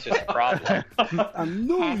know, that's just a problem. I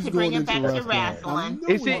knew he was going into wrestling.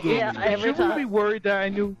 Should we be worried that I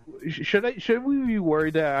knew? Should we be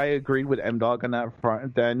worried that I agreed with M-Dog on that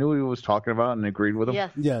front? That I knew he was talking about and agreed with him?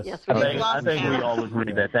 Yes. I think we all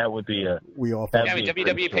agree that would be a. We all. I mean,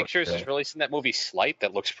 WWE Pictures is releasing that movie Slight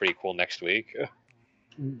that looks pretty cool next week.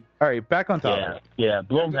 All right, back on topic. Yeah,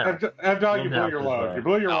 Blumhouse. M-Dog, you blew your load. You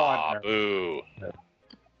blew your wad. Boo.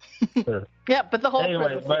 Yeah, but the whole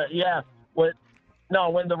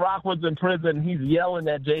when The Rock was in prison, he's yelling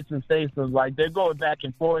at Jason Statham like they're going back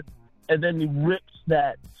and forth, and then he rips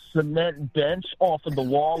that cement bench off of the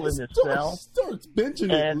wall in his cell. Starts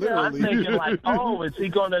benching it, literally. I'm thinking like, is he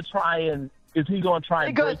going to try and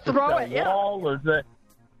break the wall, or is that?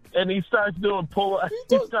 And he starts doing pull-ups.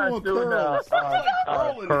 He starts doing curls. I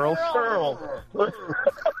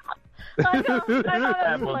know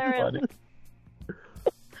that was hilarious.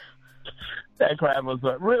 That crap was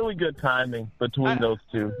really good timing between those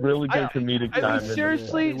two. Really good comedic timing.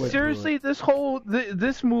 Seriously,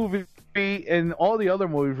 this movie and all the other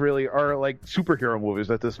movies really are like superhero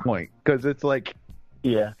movies at this point, because it's like,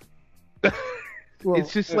 well,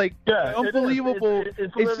 it's just like unbelievable.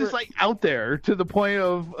 It's just like out there to the point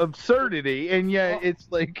of absurdity, and yet it's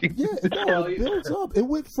like it builds up. It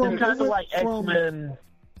went from kind of like X-Men.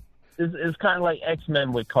 It's kind of like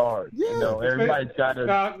X-Men with cars. You know, everybody's got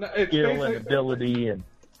a skill and ability, and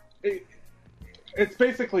it's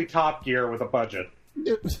basically Top Gear with a budget.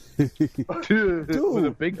 Dude, with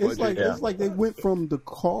a big budget. It's like they went from the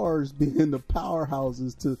cars being the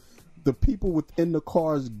powerhouses to the people within the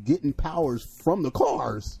cars getting powers from the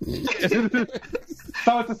cars. So it's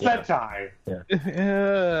a Sentai.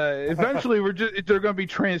 Eventually, they're going to be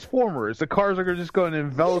Transformers. The cars are just going to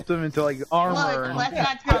envelop them into like armor. Let's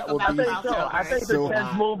not talk about crossovers.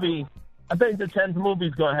 I think the 10th movie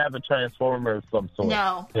is going to have a Transformer of some sort.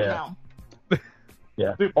 No.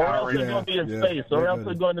 Yeah. Or else they're going to be in space. Or else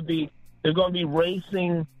they're going to be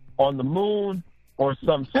racing on the moon. or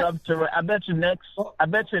some subterranean. I bet you next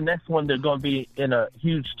one they're going to be in a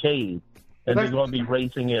huge cave. And they're going to be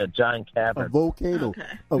racing in a giant cavern. A volcano. Okay.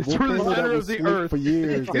 A volcano that was asleep for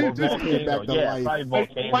years. That just came back to life.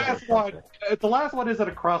 If the last one isn't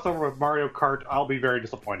a crossover with Mario Kart, I'll be very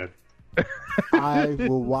disappointed. I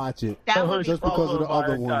will watch it. Just because of the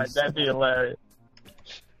other ones. That'd be hilarious.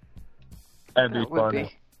 That'd be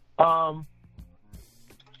funny.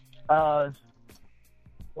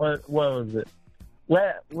 What was it?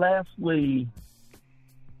 Lastly,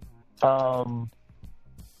 well,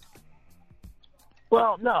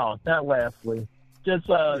 no, not lastly. Just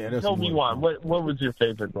tell me one. What was your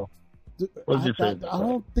favorite role? What was your favorite? I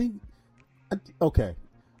don't think. Okay,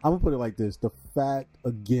 I'm gonna put it like this: the fact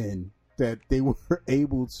again that they were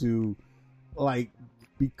able to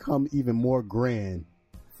become even more grand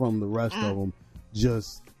from the rest of them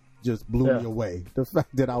just blew me away. The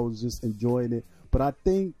fact that I was just enjoying it. But I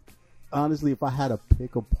think honestly, if I had to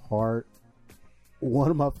pick apart,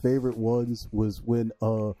 one of my favorite ones was when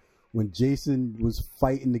Jason was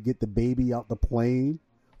fighting to get the baby out the plane,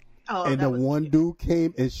 and the one dude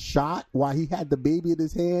came and shot while he had the baby in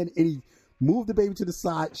his hand, and he moved the baby to the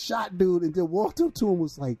side, shot dude, and then walked up to him and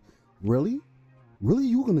was like, really? Really?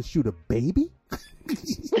 You gonna shoot a baby?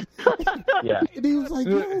 Yeah. And he was like,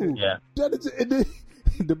 yo. Yeah. And then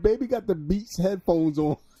the baby got the Beats headphones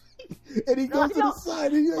on. And he goes to the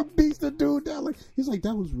side and he beats the dude down. He's like,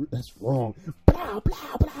 that's wrong. Blah,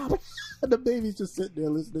 blah, blah, blah. And the baby's just sitting there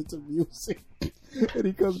listening to music. And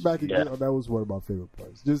he comes back again. Yeah. That was one of my favorite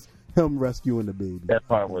parts. Just him rescuing the baby. That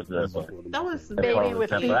part was that was the baby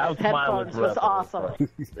with Beats headphones was awesome.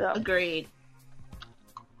 Yeah. Agreed.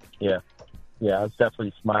 Yeah. Yeah, I was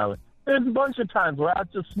definitely smiling. There's a bunch of times where I was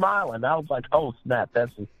just smiling. I was like, oh, snap,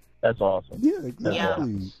 that's awesome. Yeah, exactly. Yeah.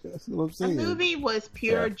 That's what I'm saying. The movie was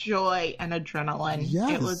pure joy and adrenaline.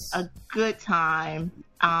 Yes. It was a good time.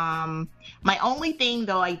 My only thing,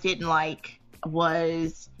 though, I didn't like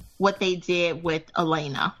was what they did with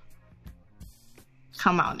Elena.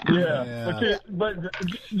 Come on now. Yeah. But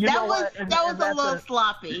you know what? That was a little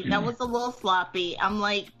sloppy. That was a little sloppy. I'm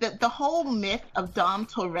like, the whole myth of Dom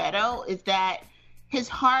Toretto is that his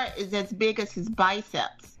heart is as big as his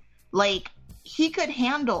biceps. Like, he could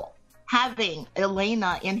handle having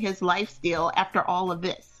Elena in his life still after all of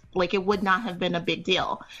this. Like, it would not have been a big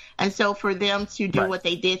deal. And so for them to do what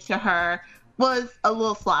they did to her was a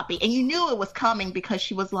little sloppy. And you knew it was coming because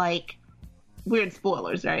she was like, weird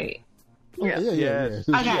spoilers, right? Yeah.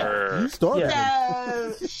 Okay. You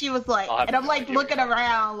started. So she was like, and I'm like looking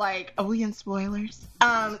around, like, are we in spoilers?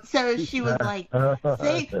 So she was like,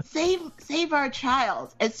 save our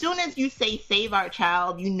child. As soon as you say save our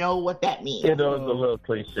child, you know what that means. It was a little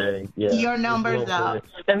cliche. Yeah. Your number's up.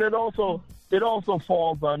 And it also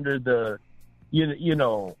falls under the,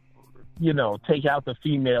 take out the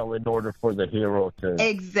female in order for the hero to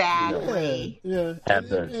exactly have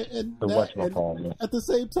the whatchamacallit. At the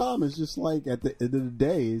same time, it's just like at the end of the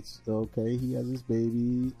day, it's okay. He has his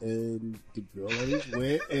baby, and the girl is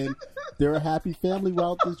with, and they're a happy family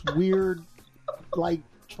without this weird, like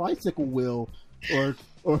tricycle wheel or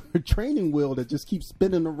training wheel that just keeps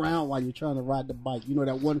spinning around while you're trying to ride the bike. You know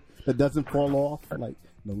that one that doesn't fall off, like.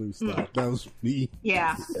 No, let me stop. That was me.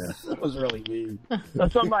 Yeah. That was really mean.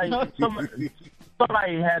 Somebody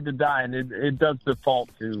had to die, and it does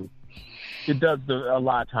default to. It does a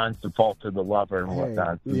lot of times default to the lover and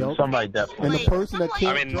whatnot. Somebody definitely. And the person that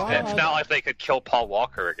can't drive. It's not like they could kill Paul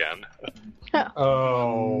Walker again.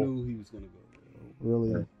 Oh. I knew he was going to go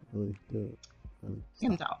there. Really good.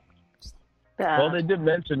 Well, they did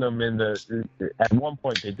mention him at one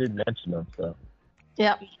point. They did mention him, so.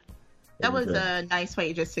 Yep. That was a nice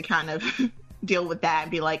way just to kind of deal with that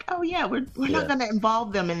and be like, oh, yeah, we're not going to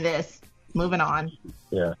involve them in this. Moving on.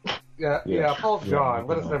 Yeah. Paul's gone.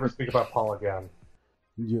 Let us never speak about Paul again.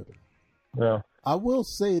 Yeah. I will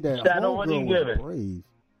say that Shadow, what do you give it? Brave.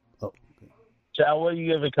 Oh, okay. Shadow, what do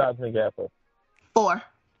you give it, Cosmic Apple? 4.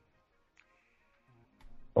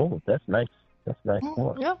 Oh, that's nice. That's nice.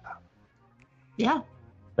 Yep. Yeah.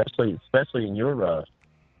 Especially in your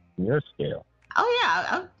scale. Oh,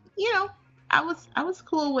 yeah. I was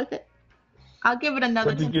cool with it. I'll give it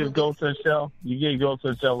another. What did you give Ghost in the Shell? You gave Ghost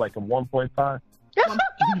in the Shell like a 1.5?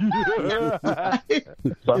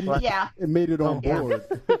 Yeah. It made it on board.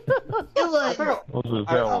 It was.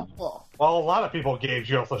 Well, a lot of people gave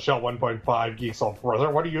Ghost in the Shell 1.5 Geeks on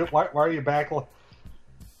Brother. Why are you back? What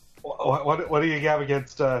do you have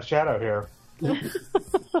against Shadow here?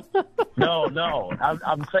 No.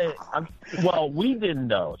 I'm saying. Well, we didn't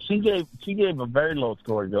know. She gave a very low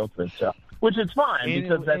score to Ghost in the Shell. which is fine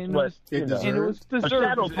because that's what it was a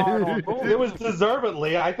shadow's hard on It was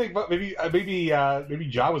deservedly. I think maybe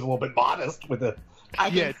John was a little bit modest with it.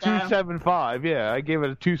 Yeah, 2.75. Yeah, I gave it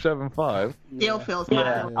a 2.75. Still feels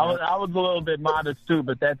I was a little bit modest too,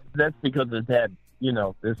 but that's because it had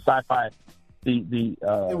the sci-fi, the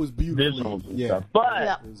it was beautiful. visuals and stuff.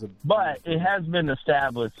 But it has been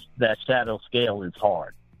established that shadow scale is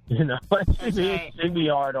hard. It can be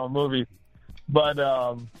hard on movies, but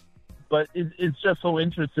it's just so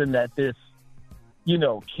interesting that this,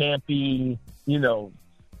 campy,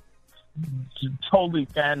 totally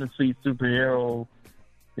fantasy superhero,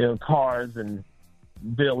 cars and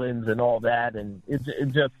villains and all that, and it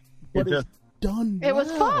just done. It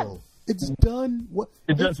was fun. It's done.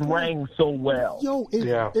 It just rang so well. Yo,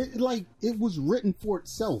 it was written for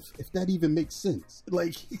itself. If that even makes sense. It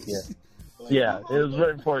was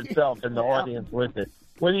written for itself and the audience with it.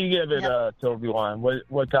 What do you give it, Toby Wine?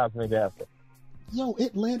 What cosmic answer? Yo,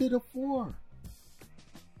 it landed a 4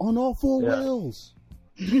 on all 4 wheels.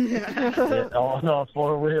 On all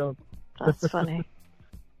 4 wheels. That's funny.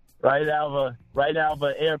 Right out of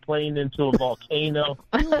an airplane into a volcano.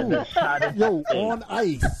 On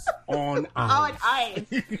ice. On ice.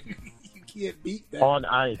 You can't beat that. On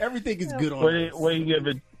ice. Everything is good on ice. What do you give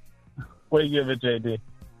it? What do you give it, JD?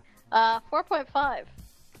 4.5.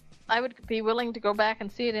 I would be willing to go back and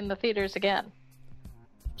see it in the theaters again.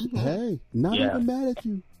 Hey, not even mad at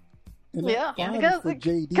you. And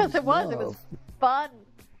because it was fun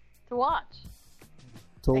to watch.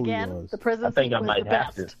 Totally again, was. the prison I think scene I was might the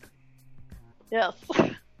have best. to. Yes.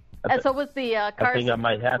 And so was the car. I think I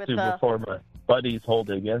might have to before my buddies hold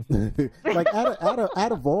it against me. Like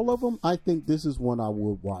out of all of them, I think this is one I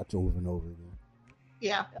would watch over and over again.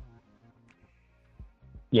 Yeah.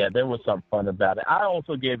 Yeah, there was some fun about it. I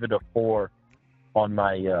also gave it a 4 on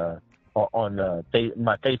my my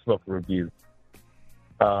Facebook review.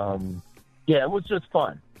 It was just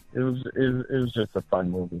fun. It was just a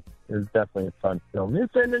fun movie. It was definitely a fun film.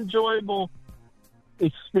 It's an enjoyable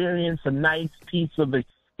experience, a nice piece of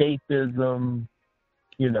escapism,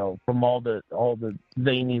 from all the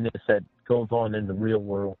zaniness that goes on in the real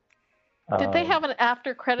world. Did they have an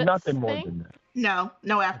after credits Nothing more thing? than that.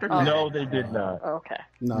 No after credits. No, they did not. Okay.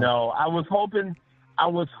 No, I was hoping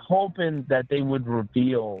that they would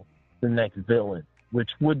reveal the next villain,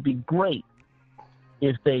 which would be great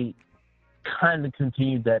if they kind of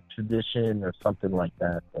continued that tradition or something like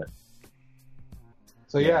that. But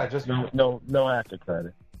just no after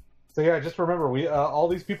credit. So just remember, we all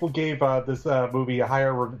these people gave this movie a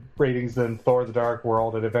higher ratings than Thor: The Dark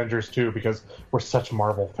World and Avengers 2 because we're such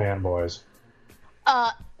Marvel fanboys.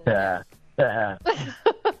 Yeah.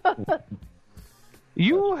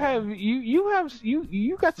 You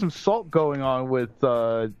got some salt going on with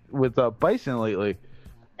Bison lately.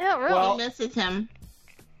 Yeah, really. He misses him.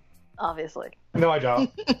 Obviously. No, I don't.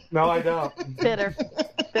 Bitter.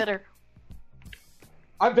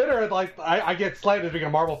 I'm bitter. I get slighted as being a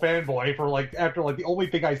Marvel fanboy for after the only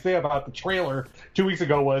thing I say about the trailer 2 weeks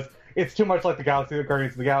ago was it's too much like the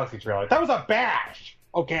Guardians of the Galaxy trailer. That was a bash.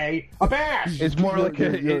 Okay, a bash. It's more like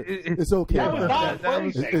it's okay. That was not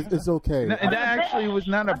it's okay. And that actually was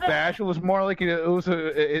not a bash. It was more like it was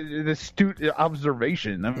an astute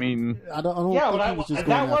observation. I mean, I don't think he was just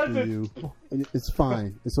going after you. It's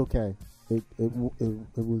fine. It's okay. It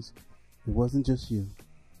wasn't just you.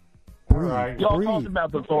 Right. Y'all talked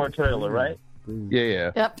about the Thor trailer, right?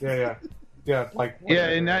 Yeah. Yep. Yeah.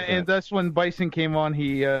 And that's when Bison came on.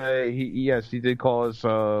 He did call us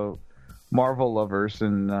Marvel lovers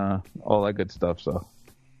and all that good stuff. So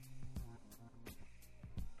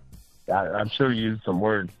I'm sure you used some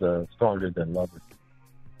words stronger than lovers.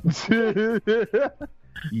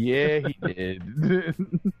 Yeah, he did.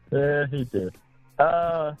 Yeah, he did.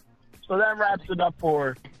 So that wraps it up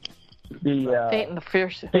for the Fate and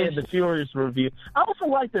the Furious review. I also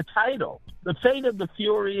like the title, The Fate of the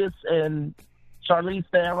Furious, and Charlize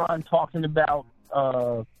Theron talking about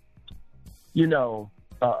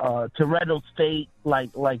Toretto's fate,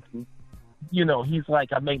 he's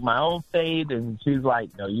like, I make my own fate, and she's like,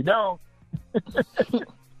 no, you don't.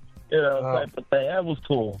 Type of thing. That was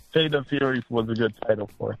cool. Fate of Furious was a good title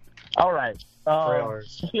for it. All right.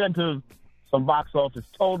 Let's get into some box office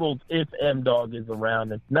totals if M-Dog is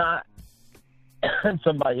around. If not,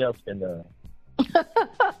 somebody else can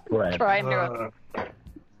try and do it.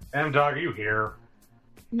 M-Dog, are you here?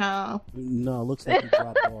 No, looks like he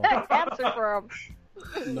dropped off. Answer for him.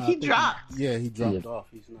 No, he dropped. He dropped off.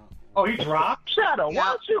 He's not. Oh, he dropped? Shadow,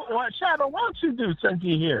 why don't you do, since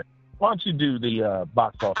you're here, why don't you do the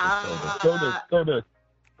box office totals?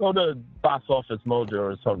 Go to Box Office Mojo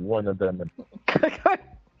or some one of them.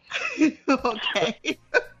 Okay.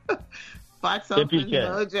 Box office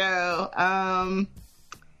mojo.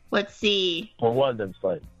 Let's see. For one of them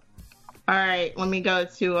sites. All right, let me go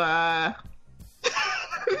to.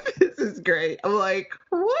 This is great. I'm like,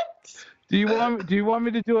 what? Do you want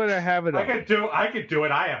me to do it or have it? I could do it.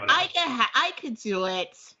 I have it. I could do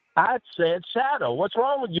it. I said Shadow. What's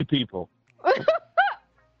wrong with you people?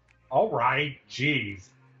 All right, jeez,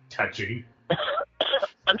 touchy.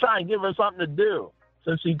 I'm trying to give her something to do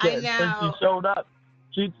since she showed up.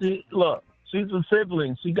 Look, she's a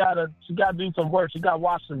sibling. She gotta do some work. She gotta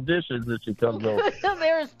wash some dishes if she comes over.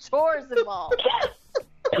 There's chores involved.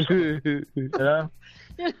 Yeah.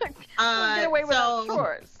 Get away without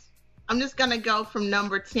chores. I'm just gonna go from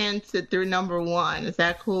number 10 through number 1. Is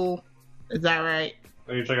that cool? Is that right?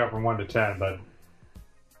 You check out from 1 to 10, but.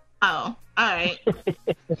 Oh, all right.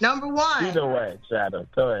 Number 1. Either way, Shadow.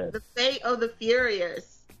 Go ahead. The Fate of the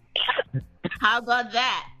Furious. How about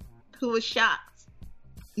that? Who was shocked?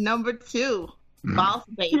 Number 2. Boss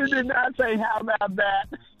Baby. You did not say how about that.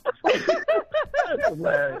 That's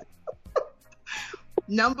hilarious.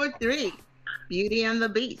 Number 3. Beauty and the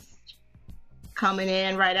Beast. Coming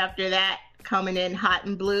in right after that, coming in hot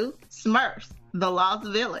and blue, Smurfs, The Lost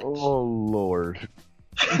Village. Oh, Lord.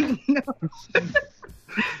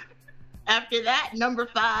 After that, number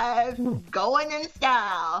 5, Going in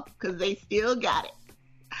Style, because they still got it.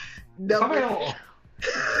 Number 4.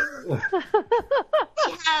 We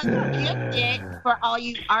have Gifted, for all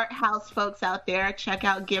you art house folks out there. Check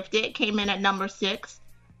out Gifted. Came in at number 6.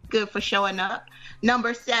 Good for showing up.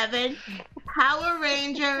 Number 7, Power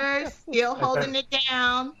Rangers, still holding it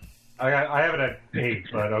down. I have it at 8,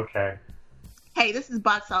 but okay. Hey, this is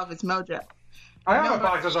Box Office Mojo. I have a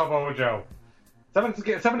Box Office Mojo. 7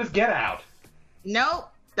 is Get Out. Nope,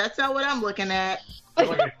 that's not what I'm looking at.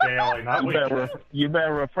 You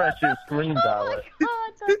better refresh your screen, Dalek.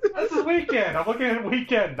 This is Weekend. I'm looking at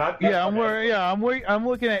Weekend, not I'm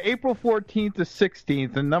looking at April 14th to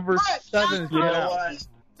 16th, and number 7 is Get Out.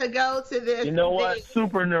 To go to this. You know what?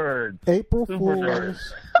 Super nerd. April Super Fools. nerd.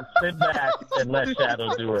 Sit back and let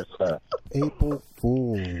Shadow do her stuff. April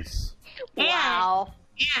Fools. Wow.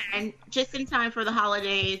 And just in time for the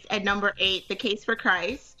holidays, at number 8, The Case for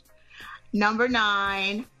Christ. Number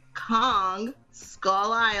 9, Kong,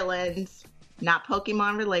 Skull Island. Not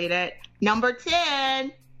Pokemon related. Number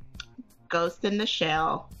 10, Ghost in the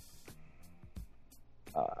Shell.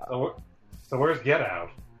 So where's Get Out?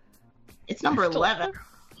 It's number 11.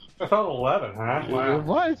 I thought 11, huh? Wow. It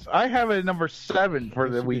was. I have it at number 7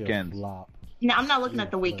 for the weekend. No, I'm not looking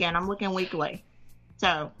at the weekend. I'm looking weekly.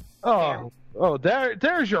 So.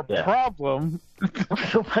 There's your problem.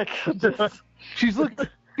 Oh my goodness. She's looking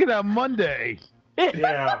at Monday.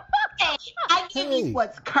 Yeah. Okay, I give you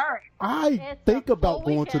what's current. I think about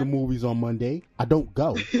going to the movies on Monday. I don't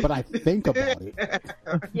go, but I think about it.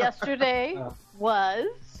 Yesterday was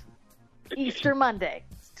Easter Monday.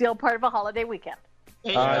 Still part of a holiday weekend.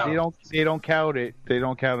 They don't count it. They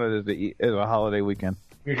don't count it as a holiday weekend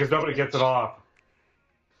because nobody gets it off.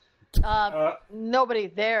 Nobody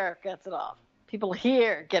there gets it off. People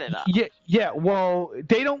here get it off. Yeah. Well,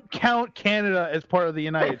 they don't count Canada as part of the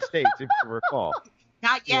United States, if you recall.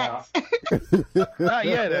 Not yet. Yeah. Not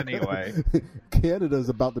yet, anyway. Canada's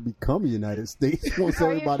about to become the United States. Once Are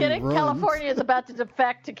you everybody kidding? runs. California is about to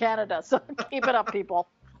defect to Canada, so keep it up, people.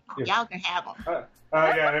 Y'all can have them. Yeah.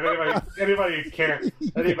 Anybody who cares,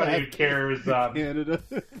 Canada.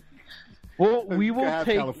 Well, we can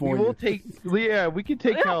take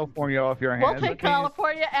California off your hands. We'll take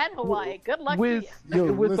California and Hawaii. Good luck to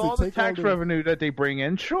you. With all the tax revenue that they bring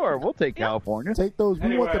in, sure, we'll take California. Take those.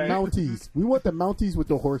 We want the Mounties. We want the Mounties with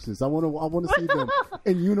the horses. I want to see them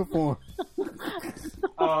in uniform.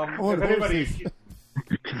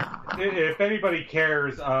 If anybody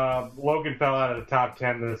cares, Logan fell out of the top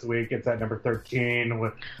 10 this week. It's at number 13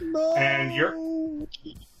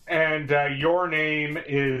 Your Name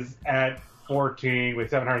is at 14 with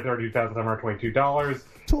 $732,722.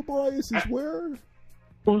 Tobias is where?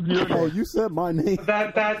 Who's your name? Oh, you said my name.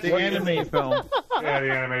 That's the anime film. Yeah,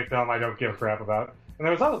 the anime film I don't give a crap about. And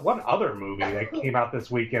there was one other movie that came out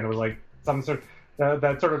this weekend. It was like some sort of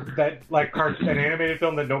an animated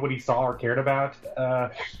film that nobody saw or cared about.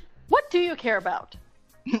 What do you care about?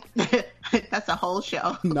 That's a whole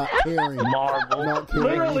show. Not caring. Marvel. Not caring.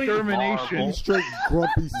 Literally. Extermination. Straight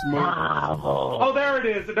grumpy smoke. Oh, there it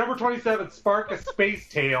is. At number 27, Spark a Space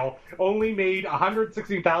Tale only made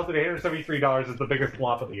 $116,873. Is the biggest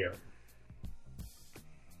flop of the year.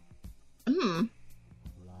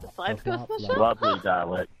 Besides Ghostbusters? Lovely,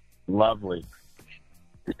 Dalek. Lovely.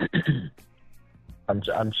 I'm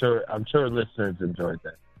sure listeners enjoyed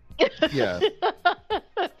that. Yeah.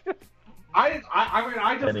 I mean,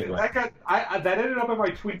 I just Anyway. that ended up in my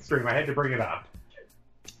tweet stream. I had to bring it up.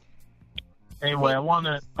 Anyway, I want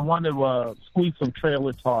to squeeze some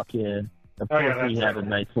trailer talk in. Of course, we had a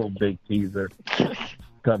nice little big teaser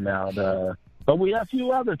come out. But we have a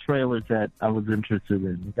few other trailers that I was interested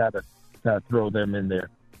in. We gotta throw them in there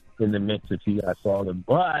in the mix if you guys saw them.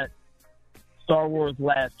 But Star Wars: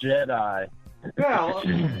 Last Jedi.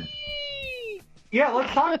 Yeah,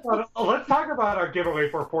 let's talk about our giveaway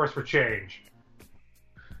for Force for Change.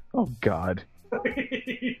 Oh God,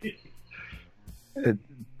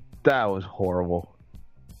 that was horrible.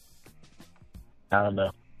 I don't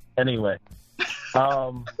know. Anyway, I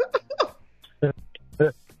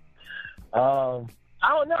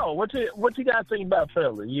don't know. What you guys think about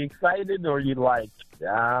trailer? You excited or you like?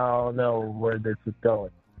 I don't know where this is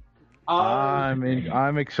going.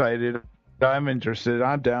 I'm excited. I'm interested.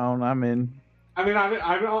 I'm down. I'm in. I mean,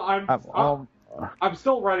 I'm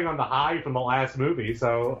still riding on the high from the last movie,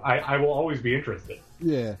 so I will always be interested.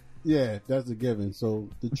 Yeah, that's a given. So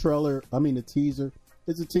the teaser,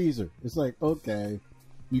 it's a teaser. It's like, okay,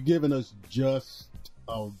 you're giving us just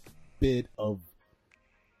a bit of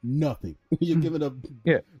nothing. You're giving a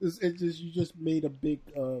It's just you just made a big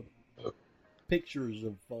pictures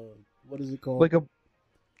of what is it called? Well,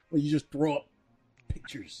 you just throw up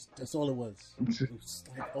pictures. That's all it was. It was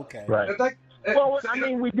like, okay, right. Well, I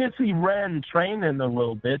mean, we did see Ren training a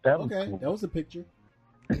little bit. That was cool. That was a picture.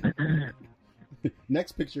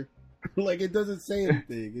 Next picture. Like, it doesn't say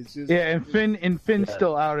anything. It's just and Finn's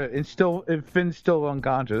still out. Finn's still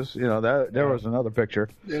unconscious. You know that there was another picture.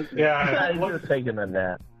 Yeah, he's just taking a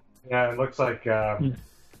nap. Yeah, it looks like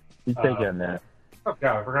he's taking a nap. Oh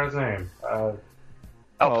God, I forgot his name. Poe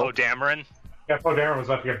Dameron. Yeah, Poe Dameron was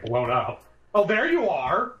about to get blown up. Oh, there you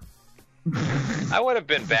are. I would have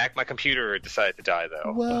been back. My computer decided to die,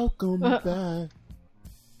 though. Welcome back.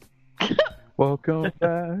 Welcome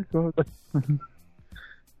back.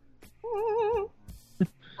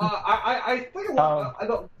 I think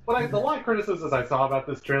the line of criticisms I saw about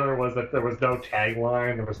this trailer was that there was no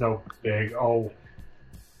tagline, there was no big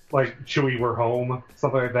like Chewie, we're home,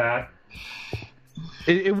 something like that.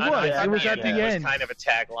 It was at the end. It was kind of a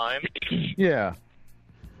tagline. Yeah.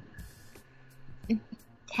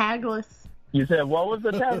 Tagless. You said what was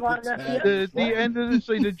the tagline at the end of the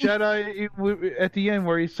Jedi at the end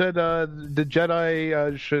where he said the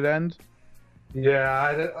Jedi should end.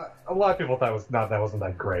 Yeah, a lot of people thought that wasn't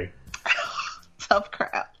that great. Tough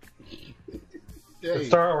crap. Hey,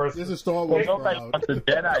 Star Wars. This is Star Wars. The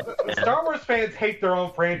Jedi. Star Wars fans hate their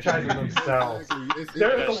own franchise themselves.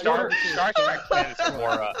 Star Trek fans are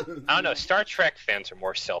more. I don't know. Star Trek fans are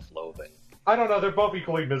more self-loathing. I don't know. They're both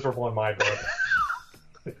equally miserable in my book.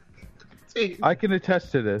 I can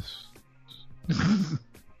attest to this.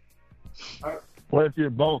 Well, if you're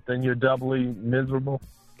both, then you're doubly miserable.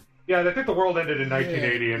 Yeah, I think the world ended in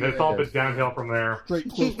 1980, and it's all been downhill from there. Straight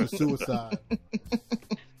close to suicide.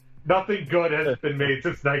 Nothing good has been made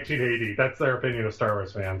since 1980. That's their opinion of Star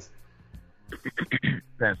Wars fans.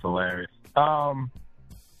 That's hilarious.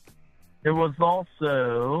 There was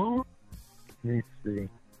also, let me see,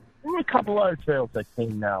 there were a couple other trailers that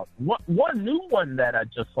came out. One new one that I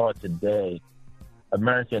just saw today,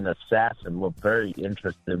 American Assassin, looked very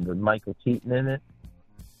interesting with Michael Keaton in it.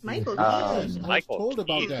 Michael Keaton. I was Michael told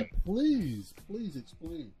about Keaton. that. Please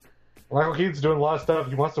explain. Michael Keaton's doing a lot of stuff.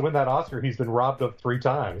 He wants to win that Oscar he's been robbed of 3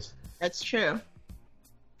 times. That's true.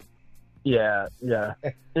 Yeah.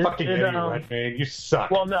 Fucking idiot, man. You suck.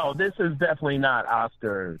 Well, no, this is definitely not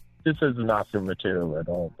Oscar. This isn't Oscar material at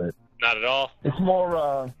all. But Not at all. it's more,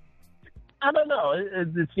 I don't know.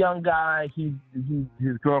 This young guy, his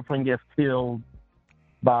girlfriend gets killed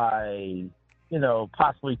by,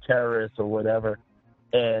 possibly terrorists or whatever.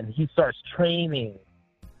 And he starts training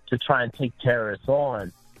to try and take terrorists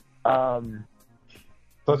on.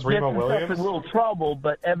 So it's Remo Williams? In a little trouble,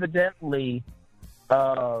 but evidently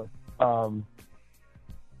Sanaa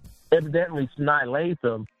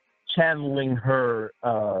Latham channeling her,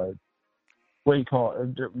 what do you call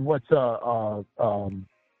it? What's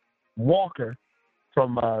Walker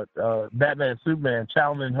from Batman and Superman,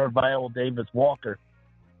 channeling her Viola Davis Walker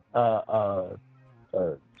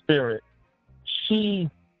spirit.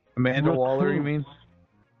 Amanda Waller, you mean?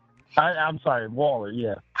 I'm sorry, Waller,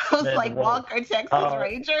 yeah. I was like, Walker, Texas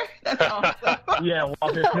Ranger? That's awesome. Yeah,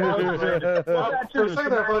 Walker. For a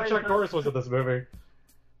second, I thought Chuck Norris was in this movie.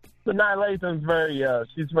 Sanaa Latham's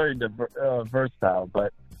she's very versatile,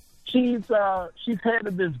 but she's head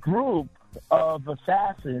of this group of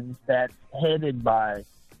assassins that's headed by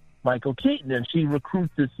Michael Keaton, and she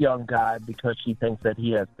recruits this young guy because she thinks that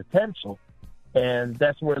he has potential. And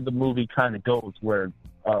that's where the movie kind of goes, where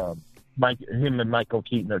him and Michael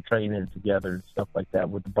Keaton are training together and stuff like that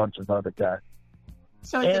with a bunch of other guys.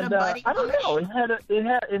 So is it a buddy I don't know. It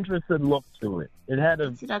had an interesting look to it. It had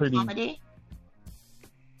Is it a pretty comedy?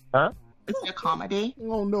 Huh? Is it a comedy?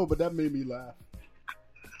 Oh no, but that made me laugh.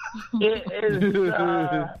 It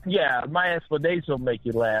is, yeah, my explanation will make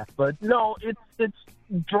you laugh, but no, it's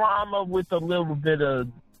drama with a little bit of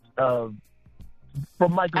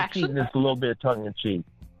from Michael Keaton, it's a little bit tongue in cheek.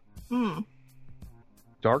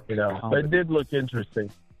 Dark, but it did look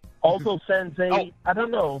interesting. Also, Sense8, I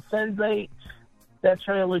don't know, Sense8, that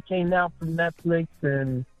trailer came out from Netflix,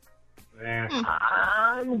 and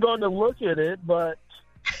I'm going to look at it, but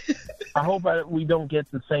I hope we don't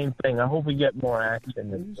get the same thing. I hope we get more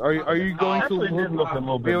action. Are you going to look a little bit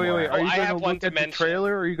more? Wait. Are you going to look at the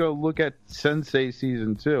trailer, or are you going to look at Sensei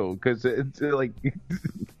season 2? Because it's like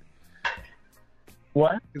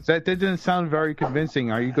what? That didn't sound very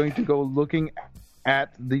convincing. Are you going to go looking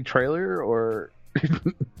at the trailer, or?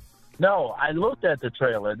 No, I looked at the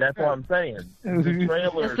trailer. That's what I'm saying. The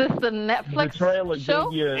trailer. Is this the Netflix The trailer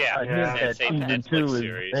show? gave you a hint that season 2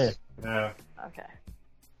 is. Yeah. Okay.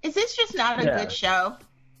 Is this just not a good show?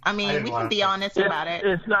 I mean, we can be honest about it.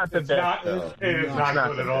 It's not the best show. It is not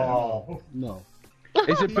good at all. No.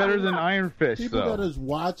 Is it better than Iron Fist, People though? that is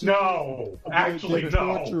watching, No, actually, they're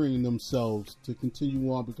torturing themselves to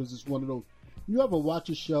continue on because it's one of those. You ever watch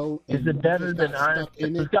a show? And Is it better than Iron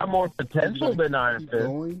Fist? It's got more potential than Iron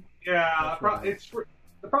Fist. Yeah,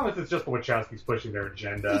 the problem is it's just the Wachowskis pushing their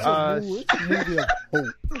agenda. It's a movie of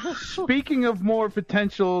hope. Speaking of more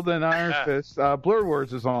potential than Iron Fist, Blur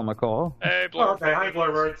Words is on the call. Hey, Blur. Okay, hi,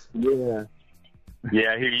 Blur Words. Yeah.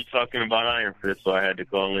 Yeah, I hear you talking about Iron Fist, so I had to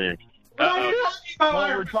call in.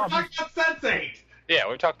 We're talking about Sense8. Yeah,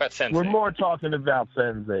 we're talking about Sense8. We're more talking about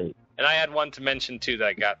Sense8. And I had one to mention, too, that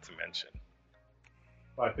I got to mention.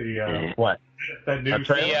 But the, what? That new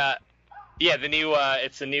the new,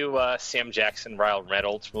 it's the new Sam Jackson, Ryan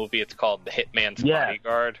Reynolds movie. It's called The Hitman's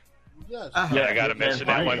Bodyguard. Yes. Yeah, I got to mention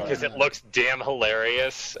that one because it looks damn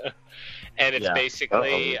hilarious. And it's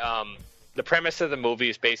basically, the premise of the movie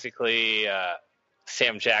is basically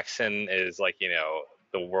Sam Jackson is like,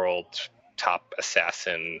 the world's top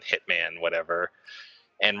assassin, hitman, whatever.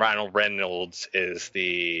 And Ryan Reynolds is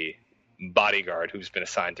the bodyguard who's been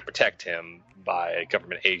assigned to protect him by a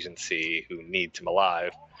government agency who needs him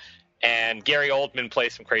alive. And Gary Oldman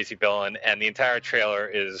plays some crazy villain, and the entire trailer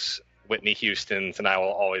is Whitney Houston's And I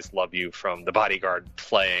Will Always Love You from The Bodyguard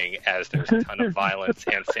playing as there's a ton of violence,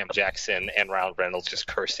 and Sam Jackson and Ryan Reynolds just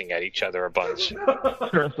cursing at each other a bunch. And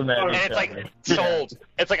it's like sold.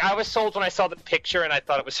 It's like I was sold when I saw the picture and I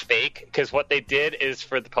thought it was fake, because what they did is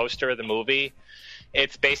for the poster of the movie,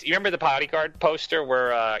 it's based. You remember the Bodyguard poster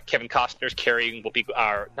where Kevin Costner's carrying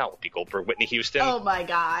Whitney Houston? Oh my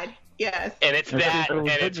God! Yes. Oh, And it's that, and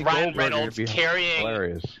it's Ryan Reynolds carrying.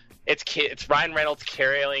 Hilarious. It's Ryan Reynolds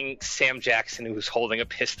carrying Sam Jackson, who's holding a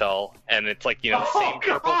pistol, and it's like the same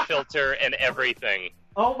purple filter and everything.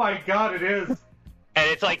 Oh my God, it is. And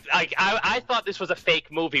it's like I thought this was a fake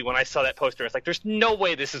movie when I saw that poster. It's like there's no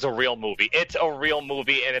way this is a real movie. It's a real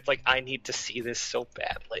movie, and it's like I need to see this so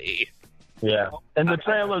badly. Yeah, and the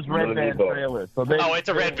trailer's Red Band trailer. So it's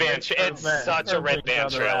a Red Band. It's such a Red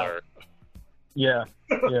Band trailer. Yeah.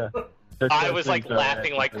 I was like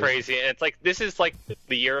laughing like crazy, and it's like this is like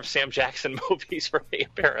the year of Sam Jackson movies for me,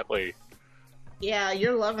 apparently. Yeah,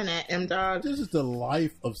 you're loving it, M-Dog. This is the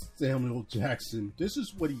life of Samuel Jackson. This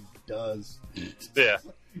is what he does. Yeah.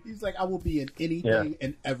 He's like, I will be in anything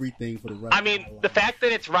and everything for the rest of my life. The fact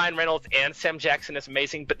that it's Ryan Reynolds and Sam Jackson is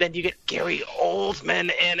amazing, but then you get Gary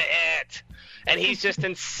Oldman in it, and he's just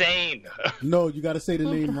insane. No, you got to say the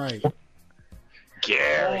name right.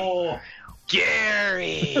 Gary.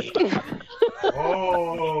 Gary.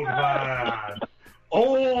 Old man.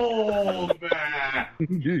 Old man.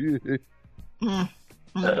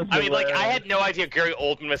 I mean, like, I had no idea Gary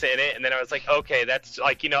Oldman was in it, and then I was like, okay, that's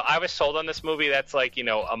like, I was sold on this movie. That's like,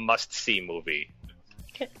 a must-see movie.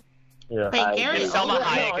 Yeah. And Selma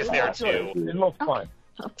Hayek is there too. It looks fun.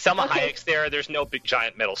 Selma Hayek's there. There's no big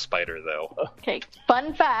giant metal spider though. Okay.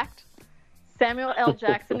 Fun fact: Samuel L.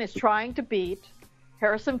 Jackson is trying to beat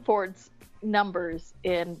Harrison Ford's numbers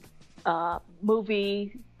in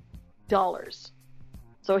movie dollars.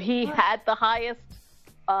 So he had the highest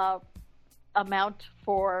amount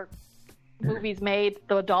for movies made,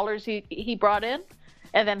 the dollars he brought in,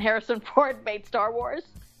 and then Harrison Ford made Star Wars,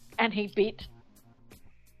 and he beat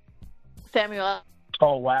Samuel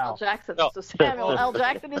L. Jackson. So Samuel L.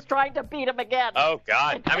 Jackson is trying to beat him again. Oh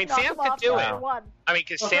God! I mean, Sam could do it. One. I mean,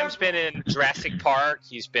 because Sam's been in Jurassic Park.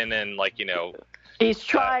 He's been in He's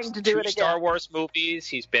trying to do it again. Star Wars movies.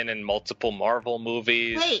 He's been in multiple Marvel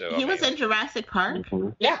movies. Wait, so, he was in Jurassic Park?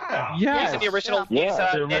 Yeah. Yeah. He's in the original. He's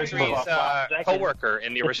Nedry's co-worker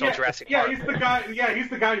in the original Jurassic Park. Yeah, he's the guy. Yeah, he's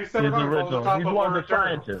the guy who set it up on the top He's of one of the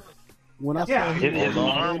Return. scientists. When I Yeah. saw him, His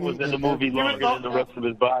arm was in the movie longer than the rest of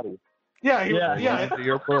his body. Yeah, Yeah,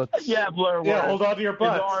 Your butts. Yeah, Blur. Yeah, hold on to your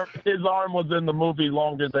butts. His arm was in the movie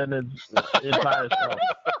longer than his entire self.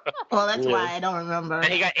 Well, that's why I don't remember.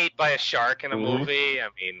 And he got ate by a shark in a movie. I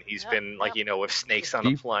mean, he's been with snakes on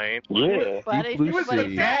a plane. Yeah. He was the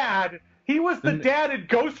dad. He was the dad in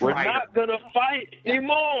Ghost We're Rider. not gonna fight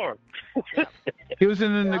anymore. He was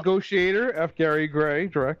in The Negotiator, F. Gary Gray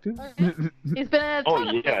directed. He's been in a Oh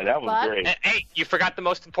ton of yeah, that was great. And, hey, you forgot the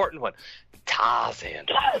most important one. Tarzan.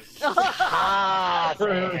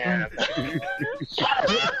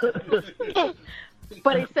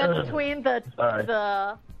 But he said between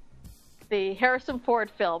the Harrison Ford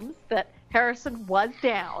films that Harrison was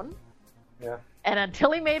down. Yeah. And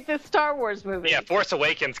until he made this Star Wars movie. Yeah, Force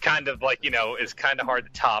Awakens kind of is kind of hard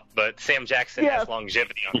to top, but Sam Jackson has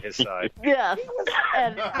longevity on his side. Yes.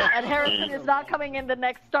 And Harrison is not coming in the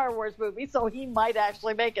next Star Wars movie, so he might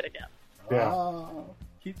actually make it again. Yeah.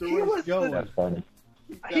 Keep the race going. That's funny.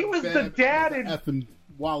 He was the dad in effing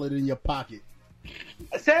wallet in your pocket.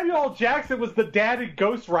 Samuel L. Jackson was the dad in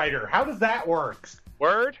Ghost Rider. How does that work?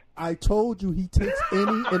 Word? I told you he takes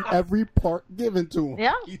any and every part given to him.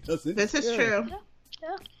 Yeah. He doesn't. This is true.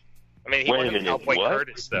 Yeah. I mean, he wasn't Cowboy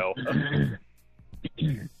Curtis, though.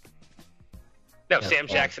 No, Sam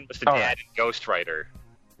Jackson was the dad in Ghost Rider.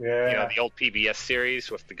 Yeah. You know, the old PBS series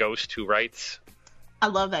with the ghost who writes. I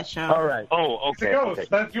love that show. All right. Oh, okay. Ghost. Okay.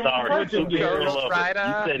 That's your Sorry. question. Ghost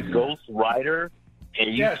Rider. You said Ghost Rider,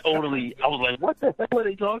 and you totally. I was like, "What the hell are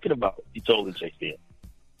they talking about?" You totally Shakespeare.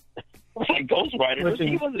 I was like, Ghost Rider.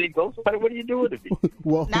 He wasn't a Ghost Rider. What are you doing to me?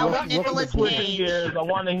 Well, Now with Nicolas Cage. Gears, I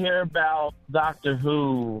want to hear about Doctor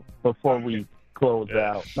Who before we close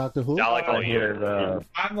out. Doctor Who? Dalek all year. I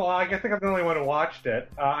think I'm the only one who watched it.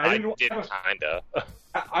 I did kinda.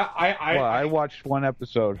 I watched one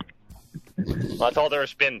episode. Well, that's all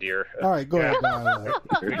there's been, dear. All right, go ahead.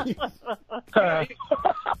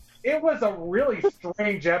 It was a really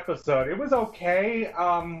strange episode. It was okay,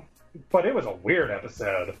 but it was a weird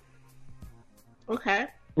episode. Okay.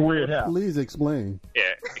 Weird how? Please explain.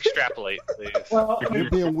 Yeah, extrapolate, please. Well, You're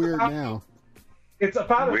being weird now. It's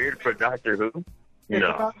about Weird for Doctor Who?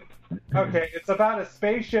 No. It's about a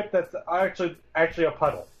spaceship that's actually a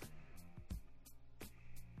puddle.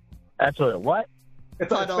 Actually, what?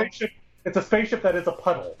 It's a spaceship. It's a spaceship that is a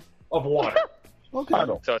puddle of water. Okay.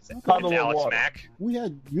 Puddle. So it's Puddle of Alex water. Mack. We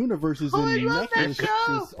had universes Oh, I and love that necklaces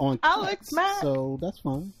show. on Alex cats, Mack. so that's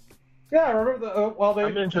fine. Yeah, I remember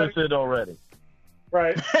I'm interested already.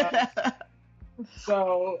 Right.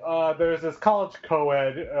 So there's this college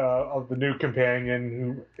co-ed of the new companion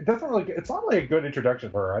who it's not really a good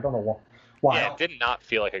introduction for her. I don't know why. Yeah, it did not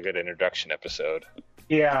feel like a good introduction episode.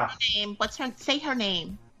 Yeah. Name. Say her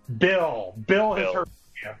name. Bill is her.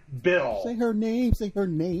 Yeah, Bill. Say her name. Say her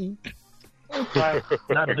name.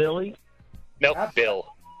 Not Billy? Nope,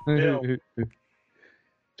 Bill. Bill.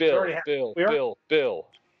 Bill.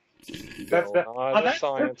 That's the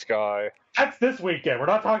science guy. That's this weekend. We're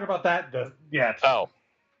not talking about that yet. Oh.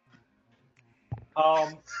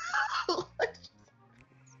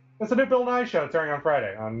 It's a new Bill Nye show. It's airing on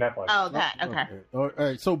Friday on Netflix. Oh, that. Okay. All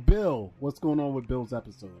right. So, Bill, what's going on with Bill's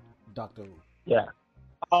episode? Doctor Who. Yeah.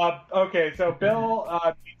 Okay, so Bill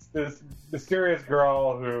meets this mysterious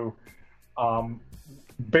girl who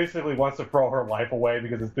basically wants to throw her life away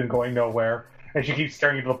because it's been going nowhere, and she keeps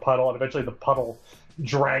staring into the puddle, and eventually the puddle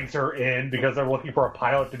drags her in because they're looking for a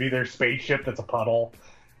pilot to be their spaceship that's a puddle.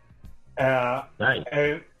 Nice.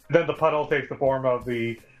 And then the puddle takes the form of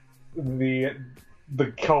the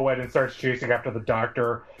co-ed and starts chasing after the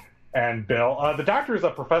doctor and Bill. The doctor is a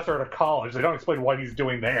professor at a college. They don't explain what he's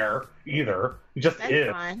doing there either. He just That's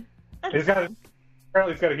is. fine.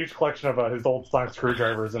 Apparently he's got a huge collection of his old sonic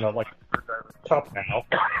screwdrivers in a tub now.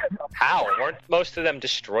 How? Weren't most of them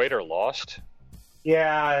destroyed or lost?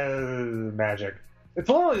 Yeah, magic. It's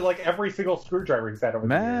literally like every single screwdriver he's had over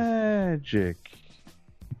the years. Magic.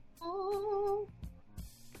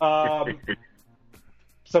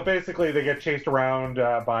 So basically, they get chased around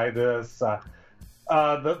by this.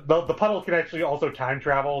 The puddle can actually also time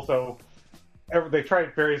travel, so they try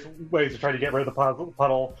various ways to try to get rid of the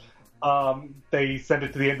puddle. They send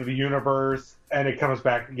it to the end of the universe, and it comes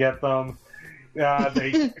back to get them.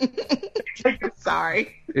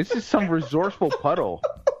 Sorry. This is some resourceful puddle.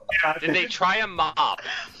 Yeah, Did they try a mop?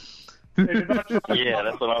 Yeah,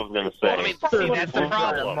 that's what I was gonna say. Well, I mean, see, that's the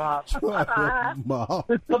problem.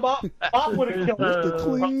 Mop. The mop would have killed Mr.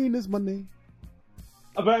 Clean is my name.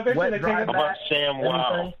 But eventually they take it How about Sam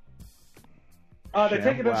Wow? They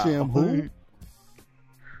take it into Sham who?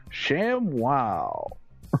 Sham Wow.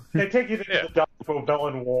 They take it into the Dalek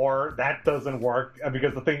villain war. That doesn't work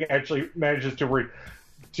because the thing actually manages to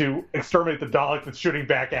exterminate the Dalek that's shooting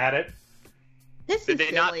back at it. Did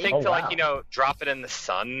they not think to drop it in the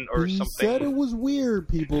sun or He something? said it was weird,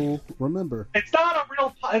 people. Remember. It's not a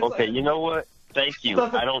real... Okay, you know what? Thank you.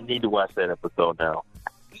 I don't need to watch that episode now.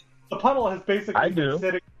 The puddle has basically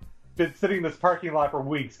been sitting in this parking lot for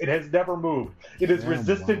weeks. It has never moved. It is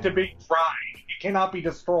resistant to being tried. It cannot be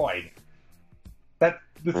destroyed.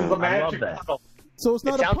 This is a magic puddle. So it's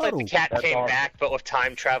not it a sounds puddle. like the cat came back, but with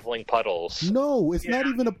time-traveling puddles. No, it's not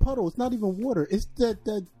even a puddle. It's not even water. It's that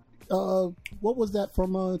what was that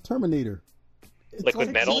from Terminator? It's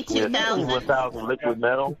liquid metal? Liquid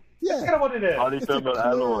metal? Yeah. That's kind of what it is. It's a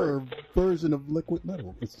clearer version of liquid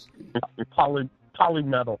metal. It's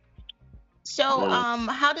polymetal. So,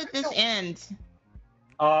 how did this end?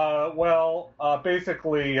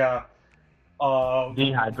 Basically,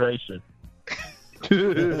 dehydration.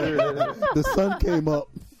 The sun came up.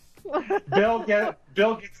 Bill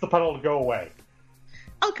gets the puddle to go away.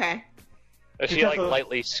 Okay. Does she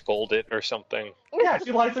lightly scold it or something? Yeah,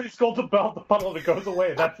 she lightly scolds the puddle and it goes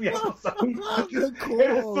away. That's the episode. It is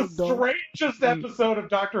the strangest episode of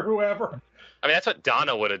Doctor Who ever. I mean, that's what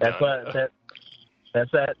Donna would have done. That's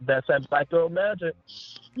that black girl magic.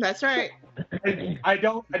 That's right. I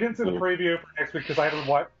didn't see the preview for next week because I haven't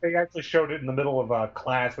watched. They actually showed it in the middle of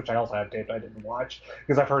class, which I also had taped. I didn't watch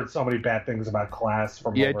because I've heard so many bad things about class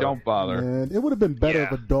from. Yeah, don't bother. Man, it would have been better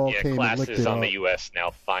if a dog came class and licked is it on up. the U.S. now,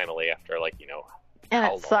 finally, after And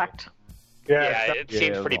how it sucked. Yeah, it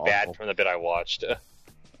seemed pretty bad from the bit I watched.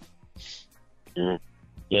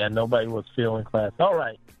 Yeah, nobody was feeling class. All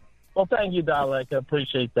right. Well, thank you, Dalek. I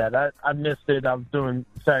appreciate that. I missed it. I was doing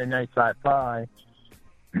Saturday Night Sci-Fi.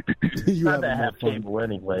 Not that I have cable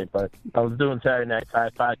anyway, but I was doing Saturday Night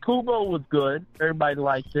Sci-Fi. Kubo was good. Everybody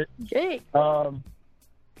liked it. Yay. Shout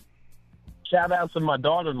out to my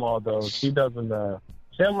daughter-in-law, though. She doesn't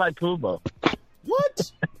like Kubo.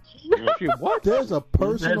 What? What? There's a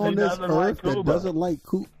person on this earth that Kubo. doesn't like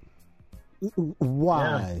Kubo.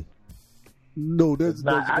 Why? No, there's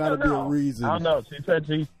got to be a reason. I don't know. She said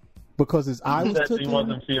because his eye was she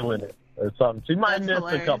wasn't feeling it or something. She might miss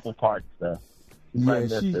a couple parts, though. She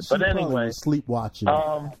but anyway, was sleep watching.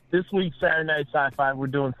 This week, Saturday Night Sci-Fi, we're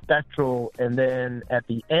doing Spectral, and then at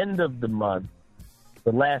the end of the month,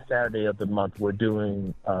 the last Saturday of the month, we're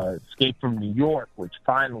doing Escape from New York, which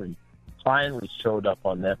finally showed up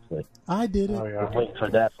on Netflix. I did it. Oh, yeah. I've been waiting for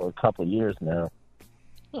that for a couple of years now.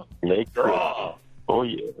 Oh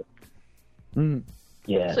yeah.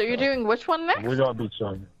 Yeah. So you're doing which one next? We're gonna be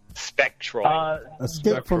showing Spectral.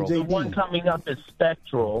 Escape from The JD. one coming up is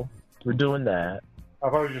Spectral. We're doing that. I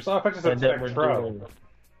thought you said And then we're Spectral. doing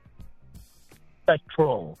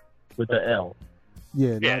Spectral with the L.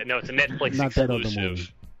 Yeah, No, it's a Netflix not that other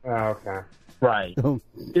exclusive. Oh, okay. Right.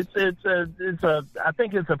 It's a I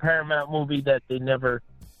think it's a Paramount movie that they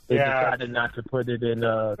decided not to put it in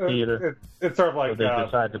theater. It's sort of like So they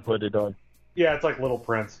decided to put it on. yeah, it's like Little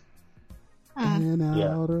Prince.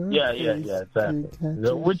 Yeah, exactly.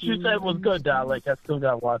 What you said was good, Dalek. I still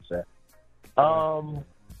got to watch that.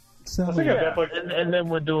 And then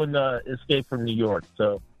we're doing Escape from New York.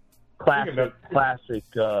 So classic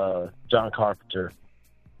John Carpenter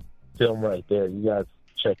film right there. You guys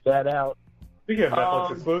check that out. Speaking of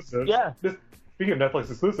Netflix exclusive, speaking of Netflix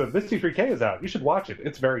exclusive, this T3K is out. You should watch it.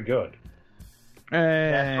 It's very good.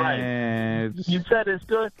 That's right. You said it's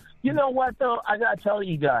good. You know what, though? I got to tell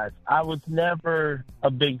you guys, I was never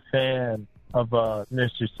a big fan of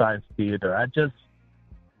Mystery Science Theater.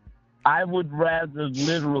 I would rather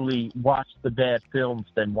literally watch the bad films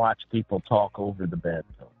than watch people talk over the bad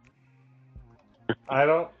films. I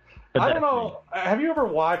don't know. Have you ever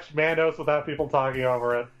watched Mandos without people talking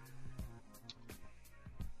over it?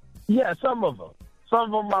 Yeah, some of them.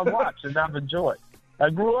 Some of them I watch and I've enjoyed.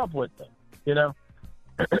 I grew up with them, you know.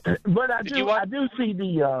 But I do see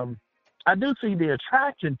the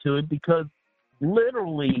attraction to it because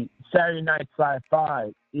literally Saturday Night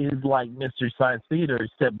Sci-Fi is like Mystery Science Theater,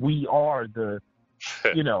 except we are the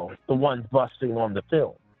ones busting on the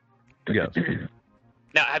film. Yes.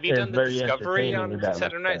 Now, have you done the Discovery on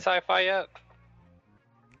Saturday Night Sci-Fi yet?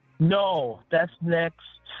 No, that's next.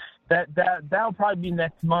 That'll probably be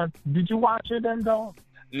next month. Did you watch it, Endo?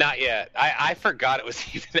 Not yet. I forgot it was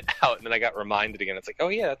even out, and then I got reminded again. It's like, oh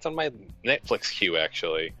yeah, that's on my Netflix queue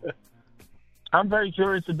actually. I'm very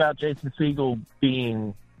curious about Jason Segel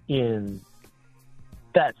being in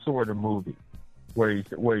that sort of movie where he's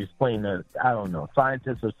playing a, I don't know,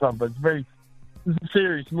 scientist or something, but it's a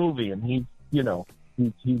serious movie, and he's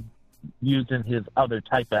using his other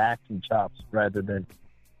type of acting chops rather than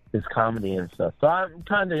his comedy and stuff. So I'm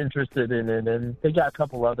kind of interested in it, and they got a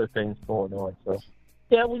couple other things going on. So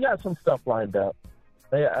yeah, we got some stuff lined up.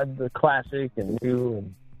 The classic and new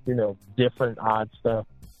and, you know, different odd stuff.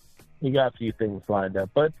 We got a few things lined up.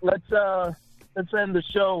 But let's end the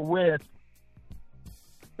show with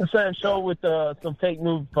some fake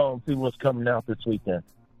movie phones. See what's coming out this weekend.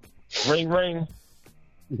 Ring ring.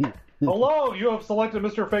 Hello, you have selected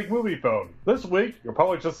Mr. Fake Movie Phone. This week, you'll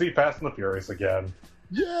probably just see Fast and the Furious again.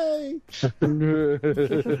 Yay!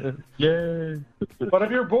 Yay! But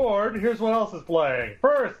if you're bored, here's what else is playing.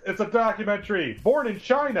 First, it's a documentary, Born in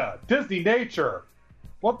China, Disney Nature,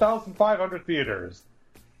 1,500 theaters.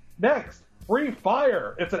 Next, Free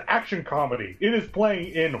Fire. It's an action comedy. It is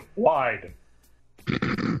playing in wide.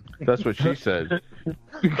 That's what she said.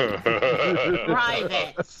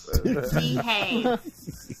 Private. Behave.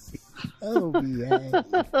 Oh, behave.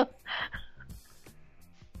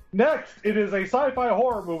 Next, it is a sci-fi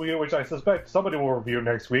horror movie, which I suspect somebody will review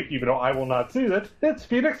next week, even though I will not see it. It's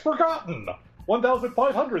Phoenix Forgotten,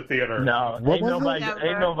 1,500 theaters. No, ain't nobody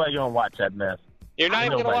gonna watch that mess. You're not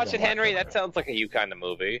even gonna watch it, Henry? That sounds like a you kind of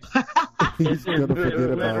movie. It's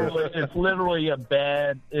literally a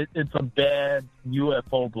bad. It's a bad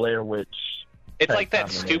UFO Blair Witch. It's like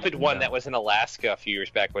that stupid one that was in Alaska a few years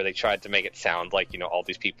back, where they tried to make it sound like, you know, all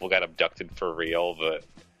these people got abducted for real, but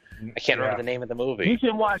I can't remember the name of the movie. You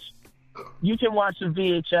can watch the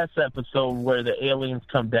VHS episode where the aliens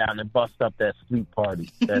come down and bust up that sleep party,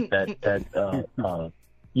 that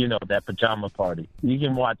pajama party. You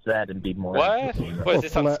can watch that and be more. What? Was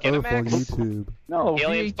this on Skinamax? On YouTube. No,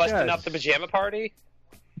 aliens VHS. busting up the pajama party?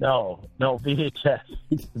 No, VHS.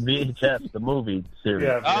 VHS, the movie series.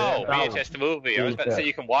 Yeah, VHS, the movie. I was about to say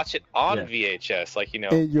you can watch it on VHS, like, you know,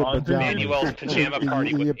 Manuel's Pajama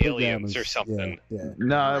Party with aliens or something.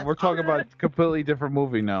 No, we're talking about a completely different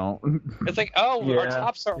movie now. It's like, our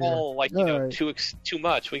tops are all, like, you know, too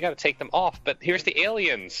much. We got to take them off. But here's the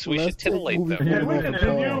aliens. We should titillate them. And we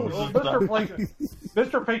continue.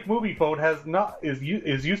 Mr. Fake Movie Phone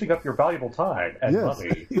is using up your valuable time and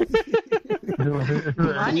money.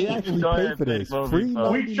 We actually pay for this. Free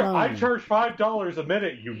I charge $5 a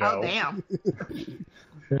minute, you know. Oh, damn.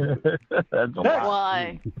 That's a lot.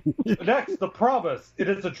 Why? Next, The Promise. It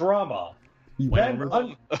is a drama.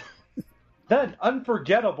 Then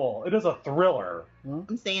Unforgettable. It is a thriller.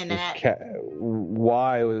 I'm saying that.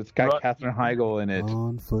 Why? It's got Katherine Heigl in it.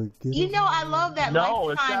 Unforgettable. You know, I love that. No,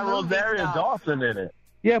 it's got Lifetime movie Rosario stuff. Dawson in it.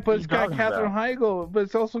 Yeah, but it's got Katherine Heigl. But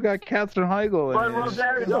it's also got Katherine Heigl in it.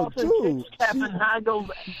 Rosario Dawson kicks Katherine Heigl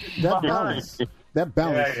behind. That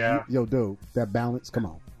balance. Yeah. Yo, dude, that balance, come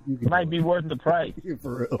on. Might be worth the price.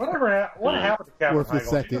 For real. What happened to Katherine Worth the Heigl? She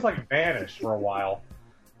second. just, like, vanished for a while.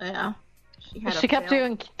 Yeah. She kept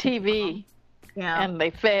doing TV, and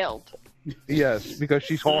they failed. Yes, because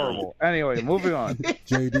she's horrible. Anyway, moving on.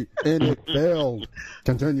 JD, and it failed.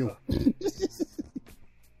 Continue.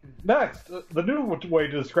 Next, the new way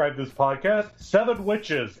to describe this podcast, Seven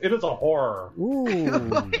Witches. It is a horror. Ooh.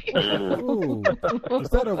 Ooh. Is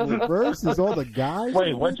that a reverse? Is all the guys?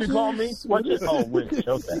 Wait, what you call me? What you call witch?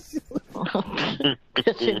 Okay.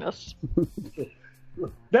 Pitchiness.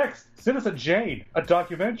 Next, Citizen Jane, a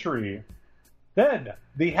documentary. Then,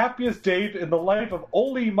 The Happiest Day in the Life of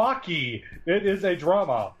Oli Maki. It is a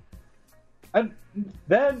drama. And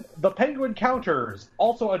then, The Penguin Counters,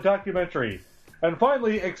 also a documentary. And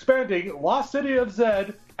finally, expanding, Lost City of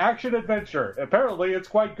Zed, action adventure. Apparently, it's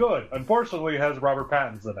quite good. Unfortunately, it has Robert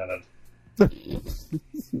Pattinson in it.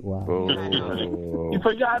 Wow. Oh. You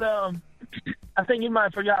forgot, I think you might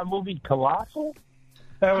have forgot a movie, Colossal?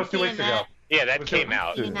 That was 2 weeks ago. Yeah, that came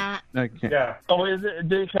out. Yeah. Oh, is it?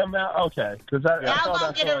 Did it come out? Okay. Y'all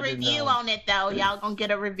gonna get a review on it, though. Y'all gonna get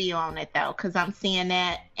a review on it, though, because I'm seeing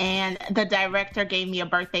that. And the director gave me a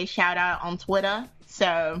birthday shout-out on Twitter,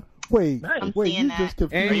 so... Wait, you that. just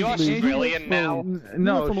confused Are you me. Australian now?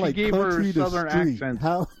 No, from, she like, gave her country to southern street. accent.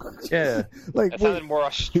 How? Yeah. Like, That sounded more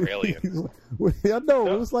Australian. I know,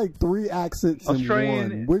 it was like 3 accents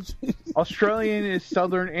Australian, in one. Which... Australian is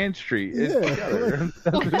southern and street. It's together.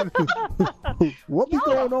 What be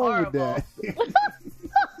going on with that?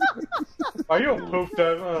 Are you a pooped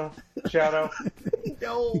Shadow?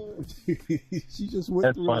 No. She just went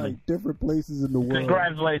That's through funny. like different places in the world.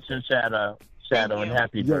 Congratulations, Shadow, and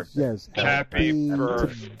happy birthday. Yes. Happy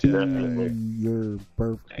birthday. Your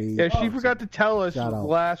birthday. Yeah, she forgot to tell us Shout out.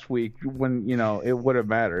 last week when, you know, it would have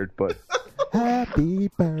mattered, but Happy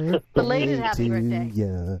birthday Belated happy birthday. to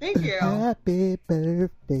you. Thank you. Happy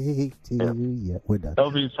birthday to you. We're done.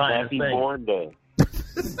 Toby's trying Happy to sing. born day.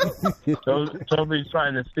 Toby's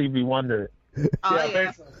trying to Stevie Wonder.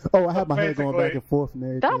 Oh, I have my head going back and forth and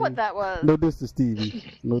everything. That's what that was. No, this is Stevie.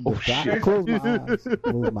 No, this. I close my eyes.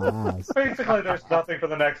 Close my eyes. Basically, there's nothing for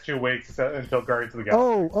the next 2 weeks until Guardians of the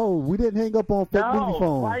Galaxy. Oh, we didn't hang up on Fake Movie No,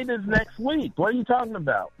 Phone. Flight is next week. What are you talking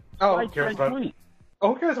about? Oh, Flight's who cares next about? week.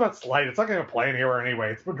 Oh, who cares about Slide? It's not going to play anywhere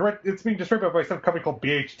anyway. It's being distributed by some company called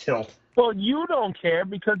BH Tilt. Well, you don't care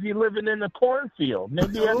because you're living in a cornfield.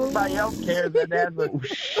 Maybe everybody else cares that has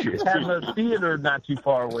a theater not too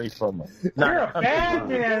far away from them. You're a bad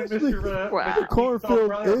man, Mr. The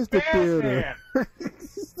cornfield is the theater.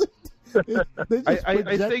 They just I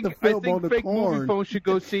project think the film on the Fake corn. Movie Phone should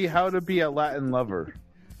go see How to Be a Latin Lover.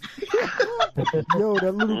 Yo,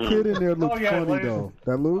 that little kid in there looks funny though.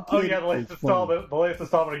 That little kid. Oh yeah, the latest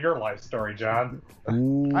installment of your life story, John.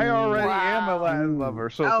 Ooh. I already am a Latin lover,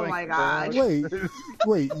 so Oh thank my you gosh. very much.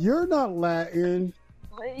 Wait, you're not Latin.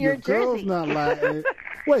 You're Your girl's Jersey. not Latin.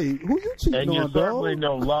 Wait, who you cheating And you're on, certainly dog?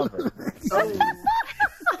 no lover.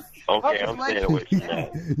 Okay, I'm staying away from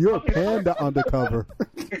that. You're a panda undercover.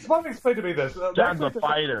 Explain to me this. John's a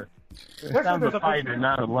fighder. John's a fighter,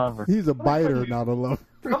 not a lover. He's a biter, not a lover.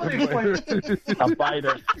 Somebody explain. A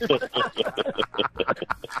biter.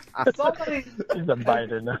 Somebody He's a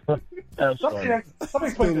biter now. That's funny.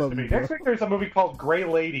 explain this to me. Next week there's a movie called Grey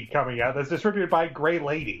Lady coming out that's distributed by Grey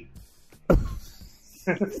Lady.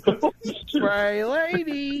 Grey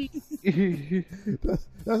Lady.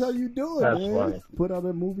 That's how you do it, That's man. funny. Put out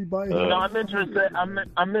a movie by him. No, I'm interested.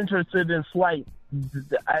 I'm interested in Flight.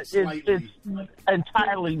 It's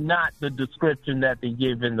entirely not the description that they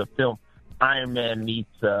give in the film. Iron Man meets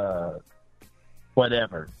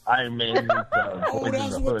whatever. Iron Man meets Boys in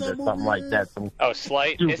the Hood or something like that. Oh,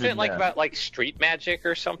 Slight? Stupid Isn't it like mess. about like street magic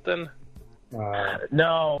or something?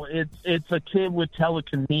 No, it's a kid with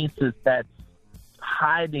telekinesis that's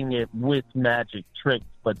hiding it with magic tricks,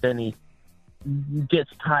 but then he gets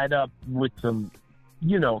tied up with some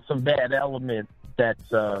bad element that's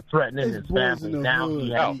threatening his family. Now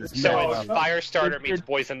he has to So it's Firestarter meets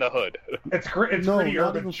Boys in the Hood. It's No, Gritty not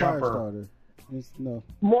Urban even Jumper. Firestarter. No.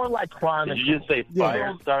 more like Chronicle. Did you just say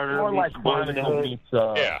Firestarter? More like meets Boys in the Chronicle Hood? meets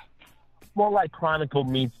Yeah. more like Chronicle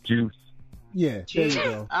meets Juice. Yeah, there you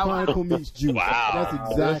go. Chronicle meets Juice. Wow. That's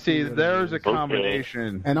exactly. Let's see, what it there's is. a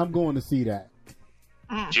combination. And I'm going to see that.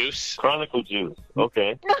 Juice? Chronicle Juice.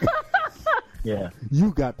 Okay. Yeah.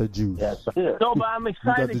 You got the juice. Yes. No, but I'm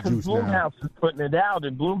excited the because juice now. Blumhouse is putting it out,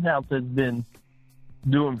 and Blumhouse has been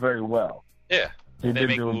doing very well. Yeah. They've They been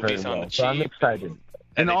make doing movies very on well. the So I'm cheap. excited.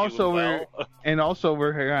 And they do also well.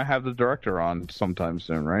 we're gonna have the director on sometime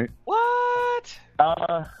soon, right? What?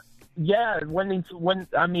 Yeah,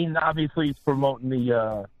 obviously he's promoting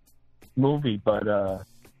the movie, but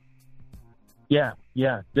yeah,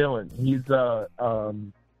 Dylan.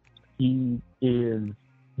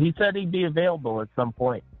 He said he'd be available at some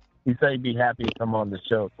point. He said he'd be happy to come on the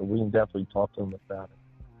show, so we can definitely talk to him about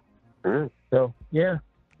it. So yeah,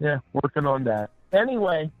 working on that.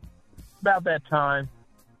 Anyway, about that time,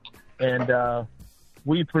 and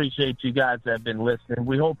we appreciate you guys that have been listening.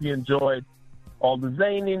 We hope you enjoyed all the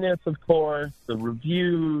zaniness, of course, the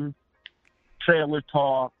reviews, trailer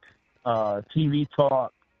talk, TV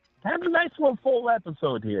talk. Have a nice little full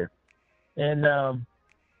episode here. And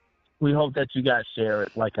we hope that you guys share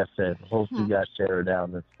it, like I said. Hope you guys share it out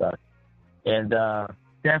and stuff. And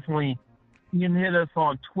definitely, you can hit us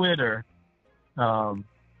on Twitter,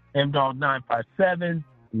 mdog957,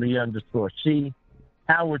 Lee_she,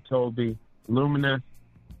 Howard Toby, Luminous,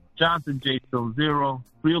 Johnson J0,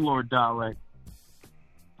 Real Lord Dalek,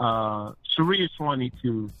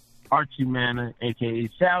 Sharia22, Archie Manna, a.k.a.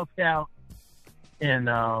 Shout Scout, and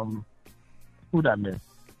who'd I miss?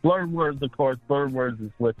 Blurred Words, of course. Blurred Words is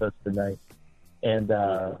with us tonight. And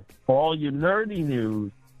for all your nerdy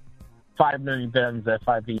news, 5 Nerdy Venoms at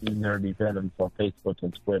 580 Nerdy Venoms on Facebook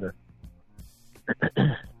and Twitter.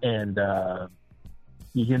 And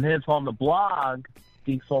you can hit us on the blog,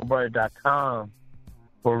 geeksoulbrother.com,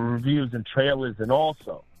 for reviews and trailers. And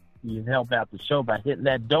also, you can help out the show by hitting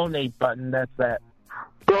that donate button. That's that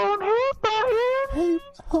donate button. Hey,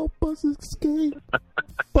 help us escape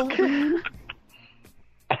button.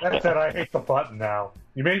 That said, I hate the button now.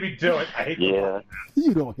 You made me do it. I hate the button.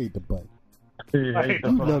 You don't hate the button. I hate the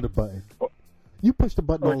You button. love the button. You push the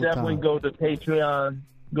button Or all the definitely time. go to Patreon.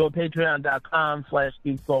 Go to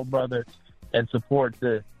patreon.com/GeekSoulBrother and support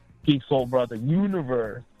the Geek Soul Brother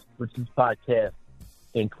universe, which this podcast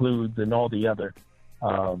includes, and all the other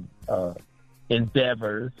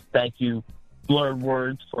endeavors. Thank you, Blurred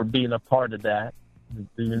Words for being a part of that.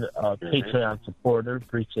 Being a Patreon supporter.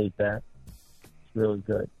 Appreciate that. It's really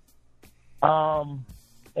good.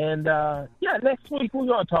 Next week we're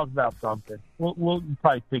going to talk about something. We'll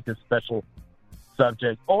probably pick a special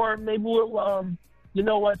subject. Or maybe we'll, you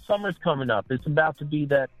know what? Summer's coming up. It's about to be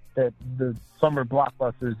that the summer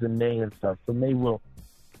blockbusters in May and stuff. So maybe we'll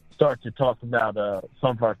start to talk about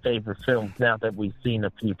some of our favorite films now that we've seen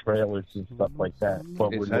a few trailers and stuff like that.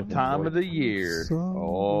 It's that time of the year. It's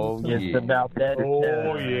about that.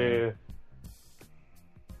 Oh, yeah.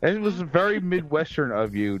 It was very Midwestern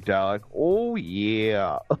of you, Dalek. Oh,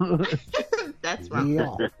 yeah. That's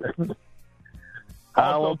right.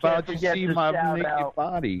 How about to see my naked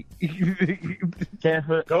body?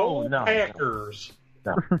 Go Packers.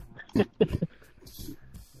 No.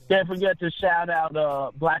 Can't forget to shout out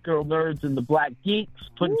Black Girl Nerds and the Black Geeks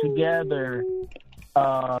putting together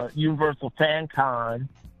Universal Fan Con.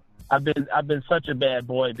 I've been such a bad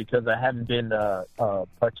boy because I haven't been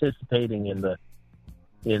participating in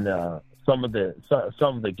some of the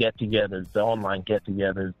get-togethers, the online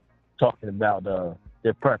get-togethers, talking about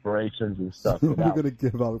their preparations and stuff. So we're gonna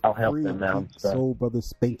give out I'll help them out. Soul Brother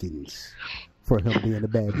spankings for him being a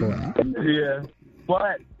bad boy. Yeah,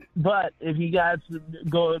 but if you guys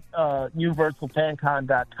go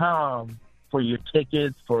universalfancon.com for your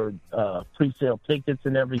tickets, for pre-sale tickets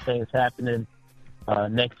and everything is happening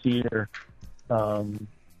next year.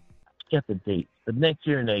 Get the date. But next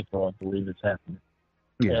year in April, I believe it's happening.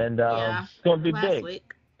 Yeah. And it's going to be big. Week.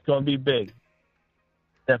 It's going to be big.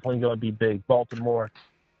 Definitely going to be big. Baltimore,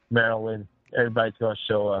 Maryland, everybody's going to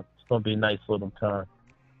show up. It's going to be a nice little time.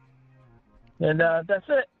 And that's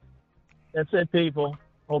it. That's it, people.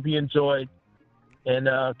 Hope you enjoyed. And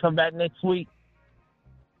come back next week.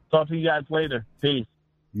 Talk to you guys later. Peace.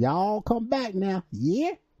 Y'all come back now.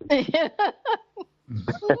 Yeah?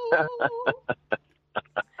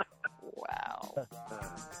 Wow.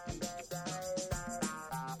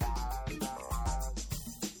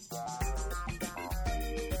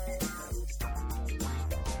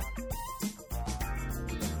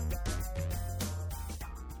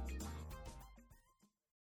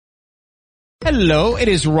 Hello, it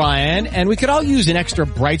is Ryan, and we could all use an extra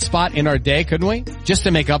bright spot in our day, couldn't we? Just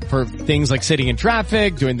to make up for things like sitting in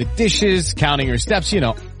traffic, doing the dishes, counting your steps,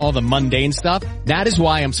 all the mundane stuff. That is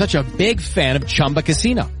why I'm such a big fan of Chumba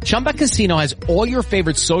Casino. Chumba Casino has all your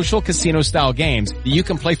favorite social casino-style games that you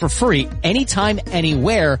can play for free anytime,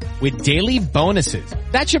 anywhere with daily bonuses.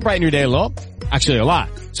 That should brighten your day a little. Actually, a lot.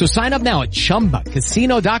 So sign up now at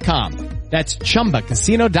ChumbaCasino.com. That's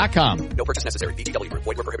ChumbaCasino.com. No purchase necessary. VGW Group.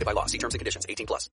 Void where prohibited by law. See terms and conditions. 18+.